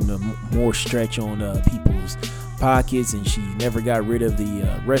just putting more stretch on people's pockets. And she never got rid of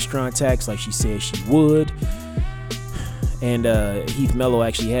the restaurant tax like she said she would. And Heath Mello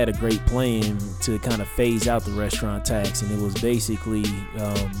actually had a great plan to kind of phase out the restaurant tax, and it was basically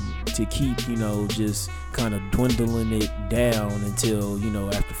to keep, you know, just kind of dwindling it down until, you know,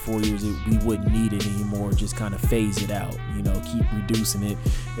 after 4 years we wouldn't need it anymore. Just kind of phase it out, you know, keep reducing it,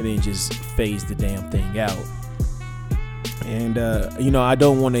 and then just phase the damn thing out. And I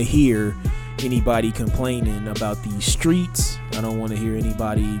don't want to hear anybody complaining about these streets. I don't want to hear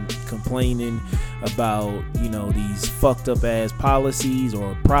anybody complaining about, you know, these fucked up ass policies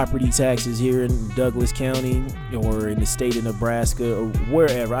or property taxes here in Douglas County or in the state of Nebraska or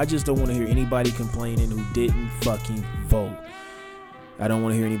wherever. I just don't want to hear anybody complaining who didn't fucking vote. I don't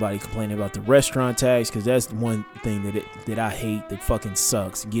want to hear anybody complaining about the restaurant tax, because that's one thing that I hate, that fucking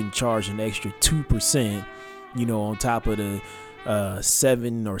sucks. Getting charged an extra 2%, you know, on top of the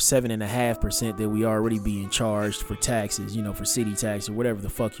 7 or 7.5% that we already being charged for taxes, you know, for city tax or whatever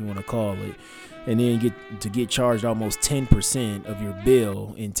the fuck you want to call it. And then get charged almost 10% of your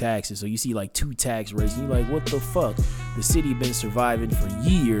bill in taxes. So you see like 2 tax rates, and you're like, what the fuck? The city been surviving for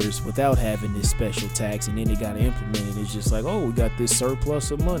years without having this special tax, and then they got to implement it. It's just like, oh, we got this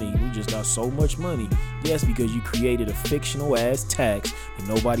surplus of money. We just got so much money. Yes, because you created a fictional ass tax that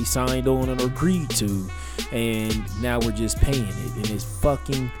nobody signed on or agreed to, and now we're just paying it, and it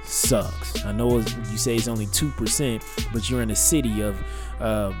fucking sucks. I know you say it's only 2%, but you're in a city of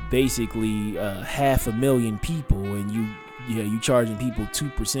basically 500,000 people, and you charging people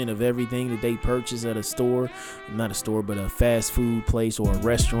 2% of everything that they purchase at a store, not a store, but a fast food place or a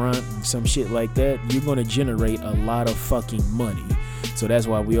restaurant, some shit like that. You're going to generate a lot of fucking money. So that's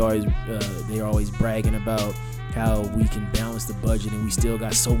why they're always bragging about how we can balance the budget and we still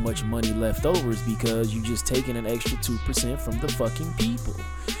got so much money left over, is because you just taking an extra 2% from the fucking people.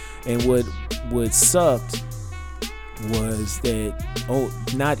 And what sucked was that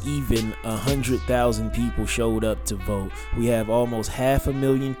not even 100,000 people showed up to vote. We have almost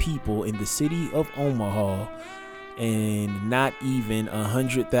 500,000 people in the city of Omaha, and not even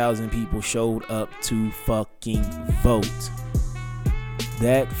 100,000 people showed up to fucking vote.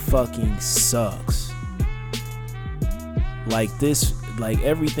 That fucking sucks. like this, like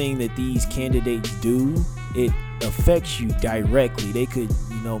everything that these candidates do, it affects you directly. They could,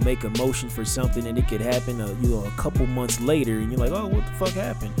 make a motion for something and it could happen, a couple months later, and you're like, oh, what the fuck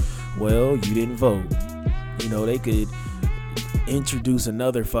happened? Well, you didn't vote. They could introduce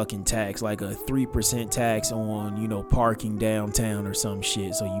another fucking tax, like a 3% tax on, parking downtown or some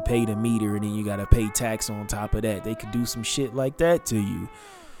shit. So you pay the meter and then you gotta pay tax on top of that. They could do some shit like that to you.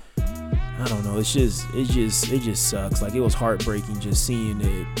 I don't know. It just sucks. Like, it was heartbreaking just seeing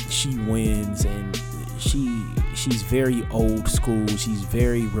that she wins, and she's very old school. She's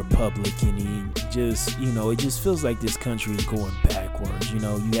very Republican, and it just feels like this country is going backwards. You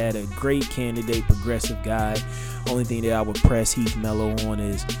had a great candidate, progressive guy. Only thing that I would press Heath Mello on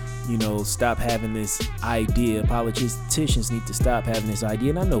is, stop having this idea. Politicians need to stop having this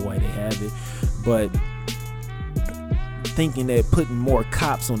idea, and I know why they have it, but thinking that putting more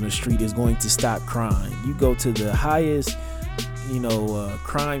cops on the street is going to stop crime. You go to the highest,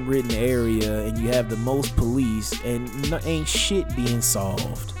 crime-ridden area, and you have the most police, and ain't shit being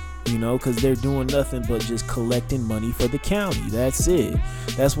solved. Because they're doing nothing but just collecting money for the county. That's it.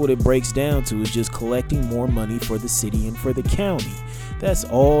 That's what it breaks down to, is just collecting more money for the city and for the county. That's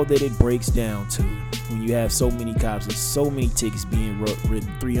all that it breaks down to. When you have so many cops and so many tickets being written,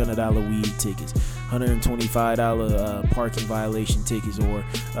 $300 weed tickets, $125 parking violation tickets, or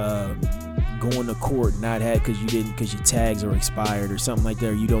going to court not had because your tags are expired or something like that,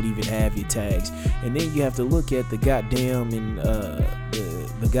 or you don't even have your tags. And then you have to look at the goddamn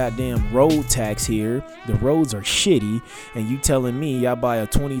the goddamn road tax here. The roads are shitty, and you telling me I buy a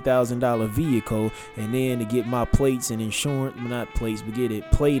 $20,000 vehicle, and then to get my plates and insurance, not plates, but get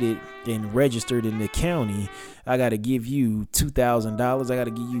it plated and registered in the county, I gotta give you $2,000. I gotta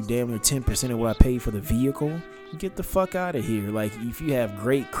give you damn near 10% of what I paid for the vehicle. Get the fuck out of here. Like, if you have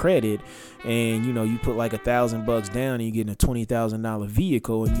great credit and you put like $1,000 down and you're getting a $20,000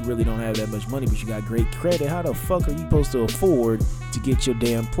 vehicle, and you really don't have that much money, but you got great credit, how the fuck are you supposed to afford to get your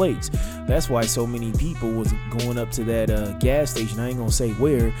damn plates? That's why so many people was going up to that gas station, I ain't gonna say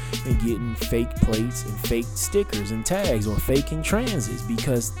where, and getting fake plates and fake stickers and tags, or faking transits,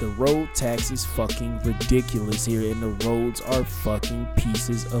 because the road tax is fucking ridiculous here, and the roads are fucking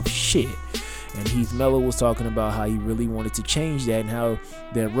pieces of shit. And Heath Mello was talking about how he really wanted to change that, and how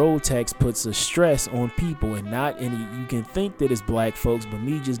that road tax puts a stress on people, and you can think that it's black folks, but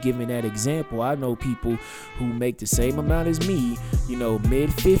me just giving that example, I know people who make the same amount as me, mid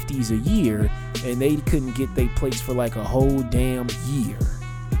 50s a year, and they couldn't get their plates for like a whole damn year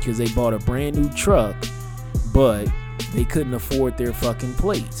because they bought a brand new truck, but they couldn't afford their fucking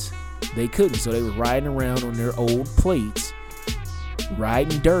plates. They couldn't, so they were riding around on their old plates,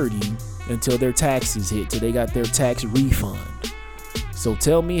 riding dirty, until their taxes hit, till they got their tax refund. So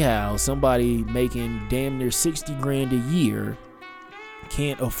tell me how somebody making damn near 60 grand a year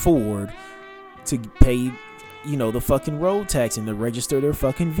can't afford to pay, the fucking road tax and to register their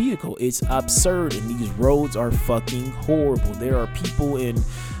fucking vehicle. It's absurd, and these roads are fucking horrible. There are people in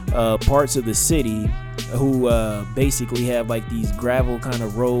parts of the city who basically have like these gravel kind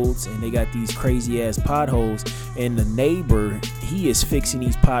of roads, and they got these crazy ass potholes, and the neighbor, he is fixing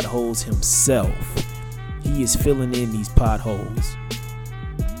these potholes himself. He is filling in these potholes.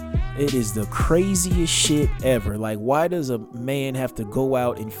 It is the craziest shit ever. Like, why does a man have to go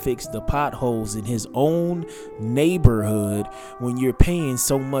out and fix the potholes in his own neighborhood when you're paying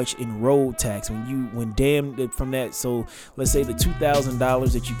so much in road tax? From that, so let's say the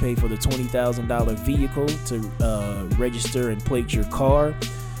 $2,000 that you pay for the $20,000 vehicle to register and plate your car,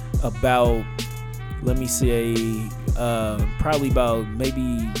 about, let me say, probably about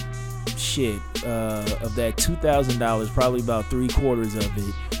maybe of that $2,000, probably about 3/4 of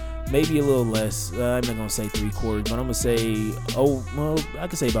it, maybe a little less, I'm not gonna say 3/4, but I'm gonna say, I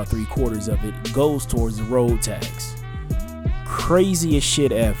could say about 3/4 of it goes towards the road tax. Craziest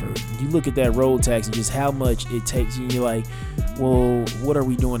shit ever. You look at that road tax and just how much it takes, and you're like, well, what are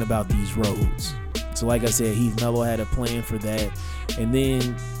we doing about these roads? So like I said, Heath Mello had a plan for that, and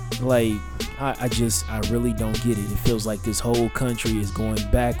then like I really don't get it. It feels like this whole country is going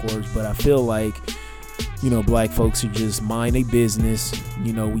backwards, but I feel like, black folks should just mind their business.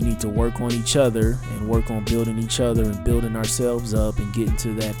 We need to work on each other and work on building each other and building ourselves up and getting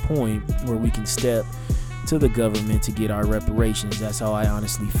to that point where we can step to the government to get our reparations. That's how I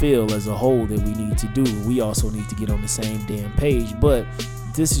honestly feel as a whole that we need to do. We also need to get on the same damn page, but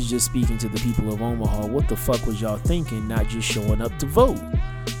this is just speaking to the people of Omaha. What the fuck was y'all thinking, not just showing up to vote?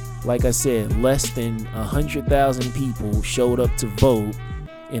 Like I said, less than 100,000 people showed up to vote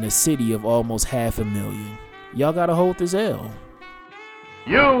in a city of almost 500,000. Y'all gotta hold this L.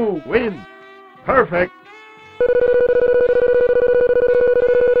 You win. Perfect.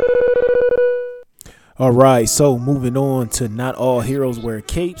 All right, so moving on to Not All Heroes Wear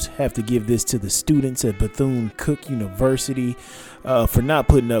Capes. Have to give this to the students at Bethune-Cookman University for not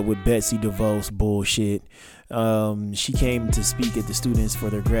putting up with Betsy DeVos bullshit. She came to speak at the students for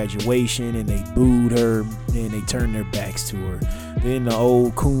their graduation, and they booed her, and they turned their backs to her. Then the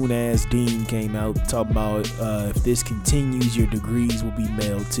old coon-ass dean came out talking about if this continues, your degrees will be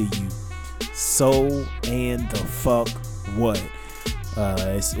mailed to you. So, and the fuck what?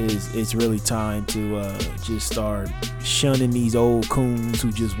 It's really time to just start shunning these old coons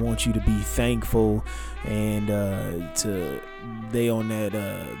who just want you to be thankful, and they on that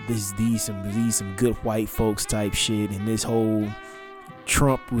these some good white folks type shit. And this whole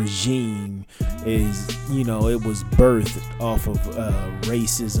Trump regime is, it was birthed off of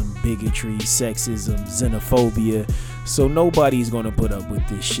racism, bigotry, sexism, xenophobia. So nobody's gonna put up with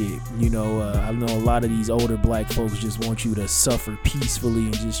this shit. I know a lot of these older black folks just want you to suffer peacefully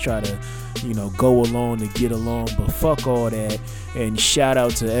and just try to, go along to get along. But fuck all that. And shout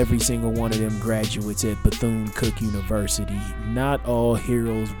out to every single one of them graduates at Bethune-Cookman University. Not all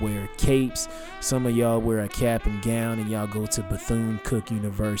heroes wear capes. Some of y'all wear a cap and gown, and y'all go to Bethune-Cookman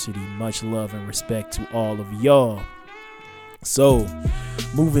University. Much love and respect to all of y'all. So,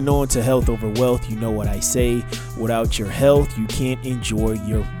 moving on to health over wealth, you know what I say. Without your health, you can't enjoy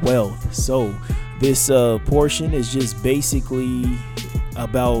your wealth. So, this portion is just basically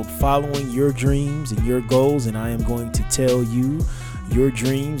about following your dreams and your goals, and I am going to tell you your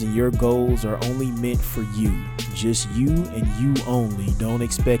dreams and your goals are only meant for you. Just you and you only. Don't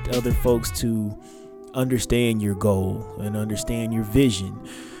expect other folks to understand your goal and understand your vision.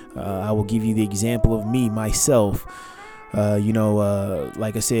 I will give you the example of myself.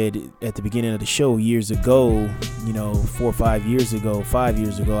 Like I said at the beginning of the show, years ago, 4 or 5 years ago,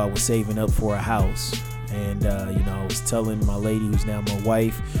 I was saving up for a house. And, I was telling my lady, who's now my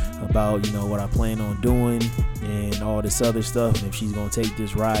wife, about, what I plan on doing and all this other stuff. And if she's going to take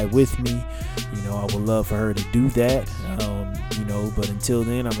this ride with me, I would love for her to do that. But until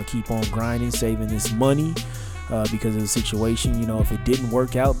then, I'm going to keep on grinding, saving this money. Because of the situation, if it didn't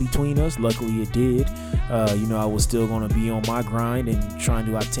work out between us, luckily it did, I was still going to be on my grind and trying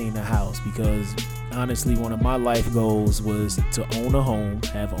to obtain a house, because honestly, one of my life goals was to own a home,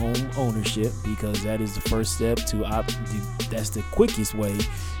 have home ownership, because that is the first step that's the quickest way,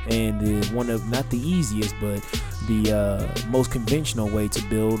 and not the easiest, but the most conventional way to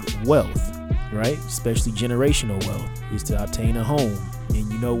build wealth, right? Especially generational wealth, is to obtain a home. And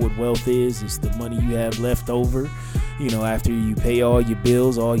you know what wealth is? It's the money you have left over, after you pay all your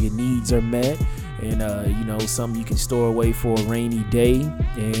bills, all your needs are met, and something you can store away for a rainy day,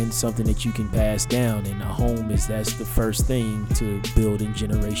 and something that you can pass down. And a home that's the first thing to building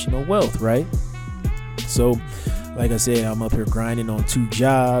generational wealth, right? So, like I said, I'm up here grinding on 2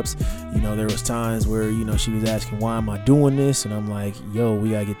 jobs. There was times where, she was asking, why am I doing this? And I'm like, yo,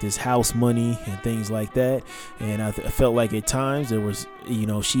 we gotta get this house money and things like that. And I felt like at times there was,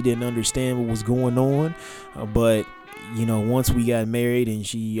 she didn't understand what was going on. But, once we got married and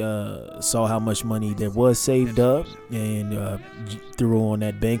she saw how much money there was saved up and threw on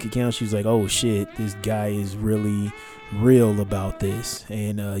that bank account, she was like, oh shit, this guy is really real about this.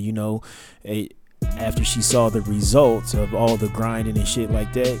 And, after she saw the results of all the grinding and shit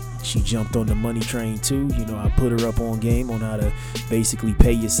like that, she jumped on the money train too. I put her up on game on how to basically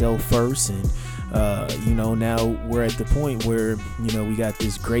pay yourself first. And, now we're at the point where, we got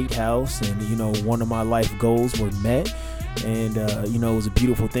this great house, and, one of my life goals were met. And, it was a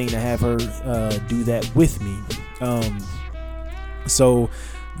beautiful thing to have her do that with me.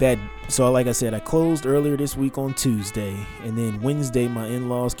 So like I said, I closed earlier this week on Tuesday, and then Wednesday my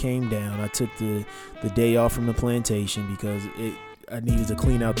in-laws came down. I took the day off from the plantation because I needed to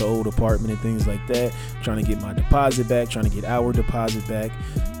clean out the old apartment and things like that, trying to get my deposit back, trying to get our deposit back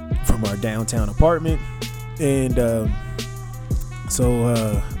from our downtown apartment. And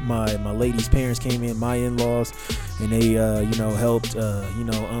so my lady's parents came in, my in-laws, and they helped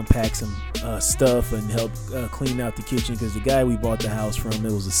unpack some stuff and helped clean out the kitchen, because the guy we bought the house from,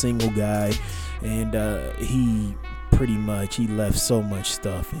 it was a single guy, and he left so much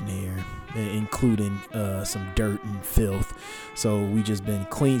stuff in there, including some dirt and filth. So we just been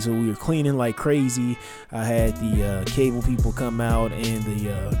clean. So we were cleaning like crazy. I had the cable people come out and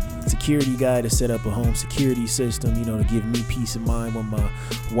the security guy to set up a home security system, to give me peace of mind when my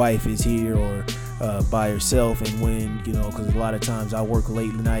wife is here or by herself, and when, because a lot of times I work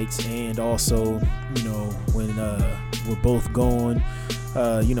late nights, and also, when we're both gone,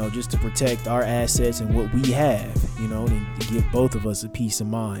 just to protect our assets and what we have, and to give both of us a peace of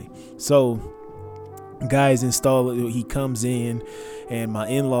mind. So Guys install it. He comes in, and my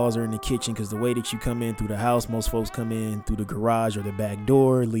in-laws are in the kitchen, because the way that you come in through the house, most folks come in through the garage or the back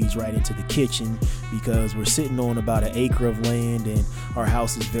door, leads right into the kitchen, because we're sitting on about an acre of land, and our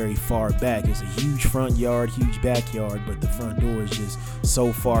house is very far back. It's a huge front yard, huge backyard, but the front door is just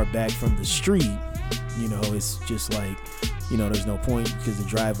so far back from the street. It's just like, there's no point, because the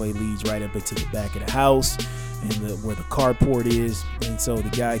driveway leads right up into the back of the house and where the carport is. And so the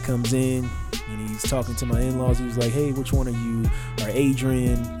guy comes in and he's talking to my in-laws. He was like, "Hey, which one of you are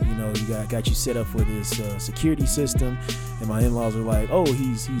Adrian? You got you set up for this security system." And my in-laws were like, "Oh,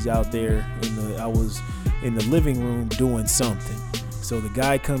 he's out there I was in the living room doing something." So the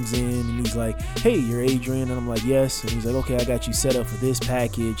guy comes in and he's like, "Hey, you're Adrian?" And I'm like, "Yes." And he's like, "Okay, I got you set up for this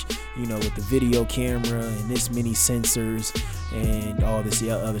package, with the video camera and this many sensors and all this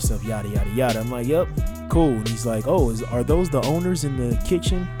other stuff, yada, yada, yada." I'm like, "Yep, cool." And he's like, "Oh, are those the owners in the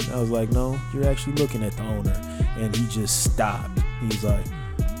kitchen?" I was like, "No, you're actually looking at the owner." And he just stopped. He's like,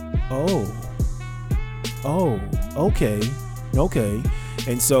 oh, okay.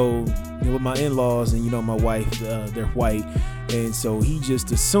 And so with my in-laws and, my wife, they're white. And so he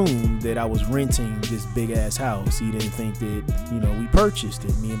just assumed that I was renting this big ass house. He didn't think that, we purchased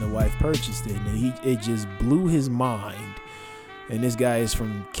it. Me and the wife purchased it. And it just blew his mind. And this guy is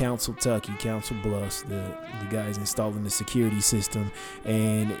from Council Bluffs. The guy's installing the security system.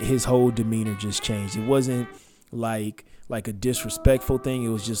 And his whole demeanor just changed. It wasn't like a disrespectful thing. It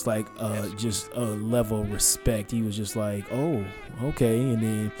was just like just a level of respect. He was just like, "Oh, okay." And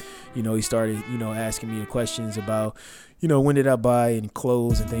then, he started, asking me questions about, when did I buy any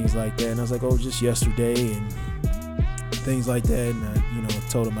clothes and things like that. And I was like, "Oh, just yesterday," and things like that. And I,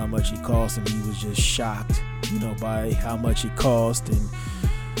 told him how much it cost, and he was just shocked, by how much it cost and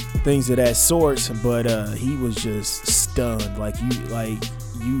things of that sort. But he was just stunned. He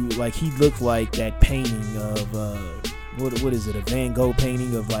looked like that painting of what is it, a Van Gogh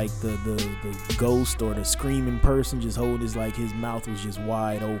painting of like the ghost or the screaming person just holding his mouth was just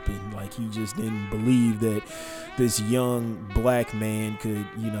wide open. Like he just didn't believe that this young black man could,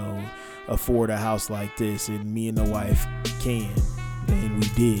 afford a house like this, and me and the wife can, and we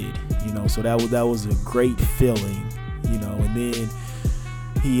did, so that was a great feeling, and then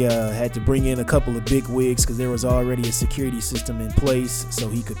he had to bring in a couple of big wigs, because there was already a security system in place, so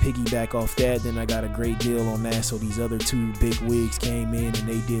he could piggyback off that. Then I got a great deal on that, so these other two big wigs came in and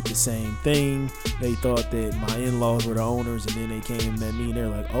they did the same thing. They thought that my in-laws were the owners, and then they came at me and they're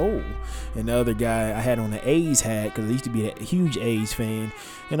like, "Oh." And the other guy, I had on the A's hat, because I used to be a huge A's fan,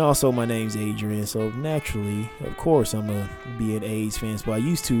 and also my name's Adrian, so naturally, of course, I'm gonna be an A's fan. So I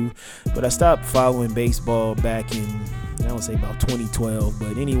used to, but I stopped following baseball back in, I don't say about 2012,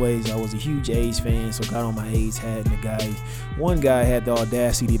 but anyways, I was a huge A's fan, so got on my A's hat, and one guy had the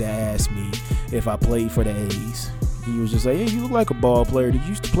audacity to ask me if I played for the A's. He was just like, "Hey, you look like a ball player. Did you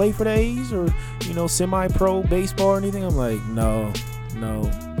used to play for the A's or, semi-pro baseball or anything?" I'm like, no,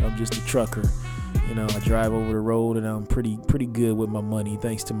 I'm just a trucker. I drive over the road, and I'm pretty good with my money,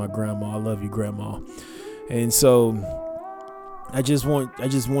 thanks to my grandma. I love you, Grandma. And so I just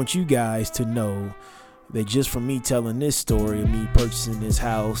want you guys to know that just from me telling this story of me purchasing this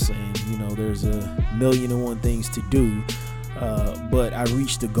house, and there's a million and one things to do, but I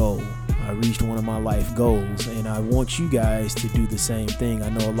reached a goal. I reached one of my life goals, and I want you guys to do the same thing. I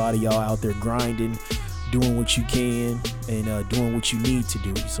know a lot of y'all out there grinding, doing what you can, and doing what you need to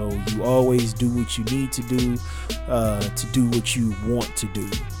do. So you always do what you need to do what you want to do.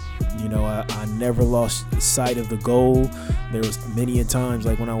 I never lost sight of the goal. There was many a times,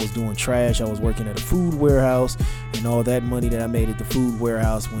 like when I was doing trash, I was working at a food warehouse, and all that money that I made at the food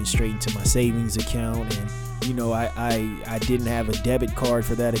warehouse went straight into my savings account. And I didn't have a debit card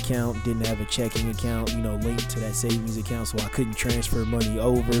for that account, didn't have a checking account, linked to that savings account, so I couldn't transfer money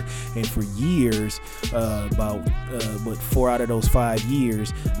over. And for years, about 4 out of those 5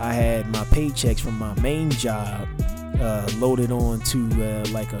 years, I had my paychecks from my main job loaded onto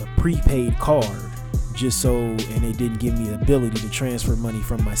like a prepaid card, and it didn't give me the ability to transfer money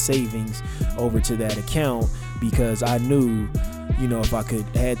from my savings over to that account, because I knew, if I could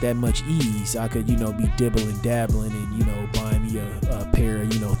had that much ease, I could, be dibbling, dabbling, and, buying me a pair of,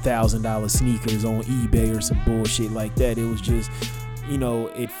 $1,000 sneakers on eBay or some bullshit like that. It was just,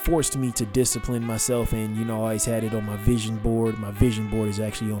 it forced me to discipline myself, and, I always had it on my vision board. My vision board is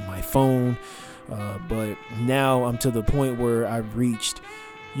actually on my phone. But now I'm to the point where I've reached,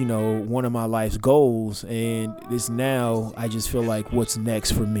 one of my life's goals, and this now I just feel like what's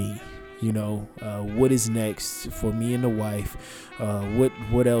next for me. what is next for me and the wife?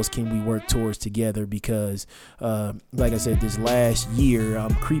 What else can we work towards together? Because like I said, this last year,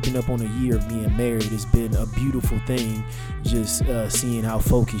 I'm creeping up on a year of being married. It's been a beautiful thing, just seeing how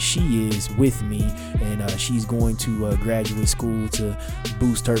focused she is with me, and she's going to graduate school to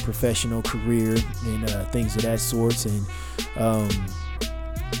boost her professional career and things of that sort. And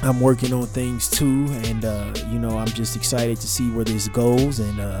I'm working on things too, and I'm just excited to see where this goes,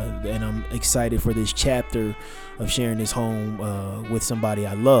 and I'm excited for this chapter of sharing this home with somebody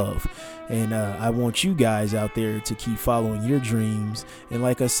I love. And I want you guys out there to keep following your dreams. And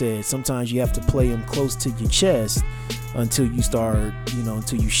like I said, sometimes you have to play them close to your chest until you start,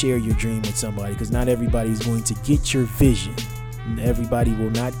 until you share your dream with somebody, because not everybody is going to get your vision. Everybody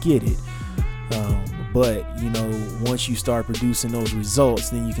will not get it. But once you start producing those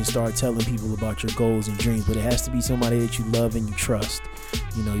results, then you can start telling people about your goals and dreams. But it has to be somebody that you love and you trust.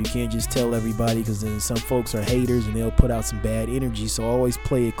 You can't just tell everybody, because then some folks are haters and they'll put out some bad energy. So always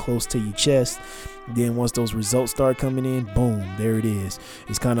play it close to your chest. Then once those results start coming in, boom, there it is.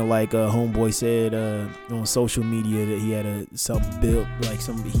 It's kind of like homeboy said on social media that he had something built, like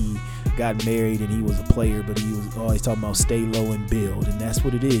he got married and he was a player, but he was always talking about stay low and build. And that's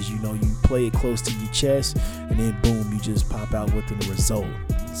what it is. You play it close to your chest, and then boom, you just pop out with the result.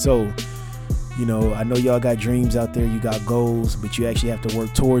 So I know y'all got dreams out there, you got goals, but you actually have to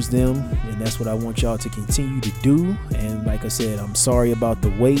work towards them, and that's what I want y'all to continue to do. And like I said, I'm sorry about the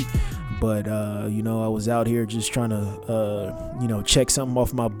wait, but I was out here just trying to check something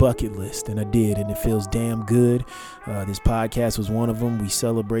off my bucket list, and I did, and it feels damn good. This podcast was one of them. We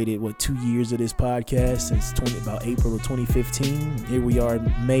celebrated 2 years of this podcast since about April of 2015. Here we are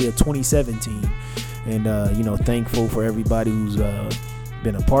in May of 2017, and thankful for everybody who's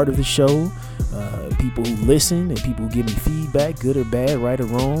been a part of the show, people who listen, and people who give me feedback, good or bad, right or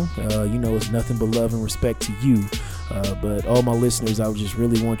wrong. It's nothing but love and respect to you. But all my listeners, I just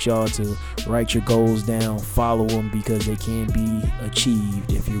really want y'all to write your goals down, follow them, because they can be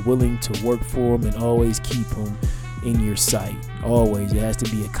achieved if you're willing to work for them and always keep them in your sight. Always. It has to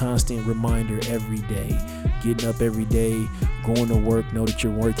be a constant reminder every day. Getting up every day, going to work, know that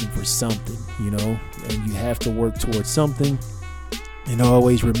you're working for something, and you have to work towards something. And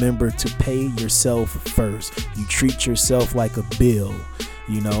always remember to pay yourself first. You treat yourself like a bill,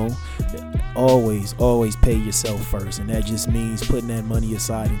 always pay yourself first. And that just means putting that money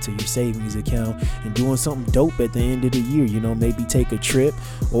aside into your savings account and doing something dope at the end of the year. Maybe take a trip,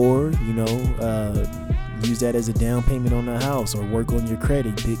 or use that as a down payment on the house, or work on your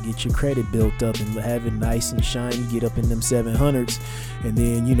credit, get your credit built up and have it nice and shiny, get up in them 700s, and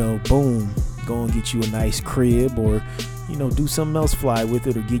then boom, go and get you a nice crib, or do something else fly with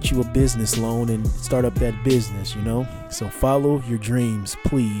it, or get you a business loan and start up that business. So follow your dreams,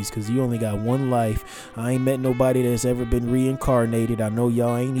 please, because you only got one life. I ain't met nobody that's ever been reincarnated. I know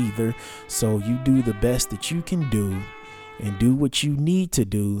y'all ain't either. So you do the best that you can do, and do what you need to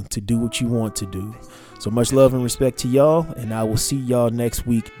do what you want to do. So much love and respect to y'all, and I will see y'all next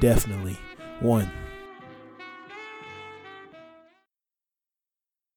week, definitely. 1.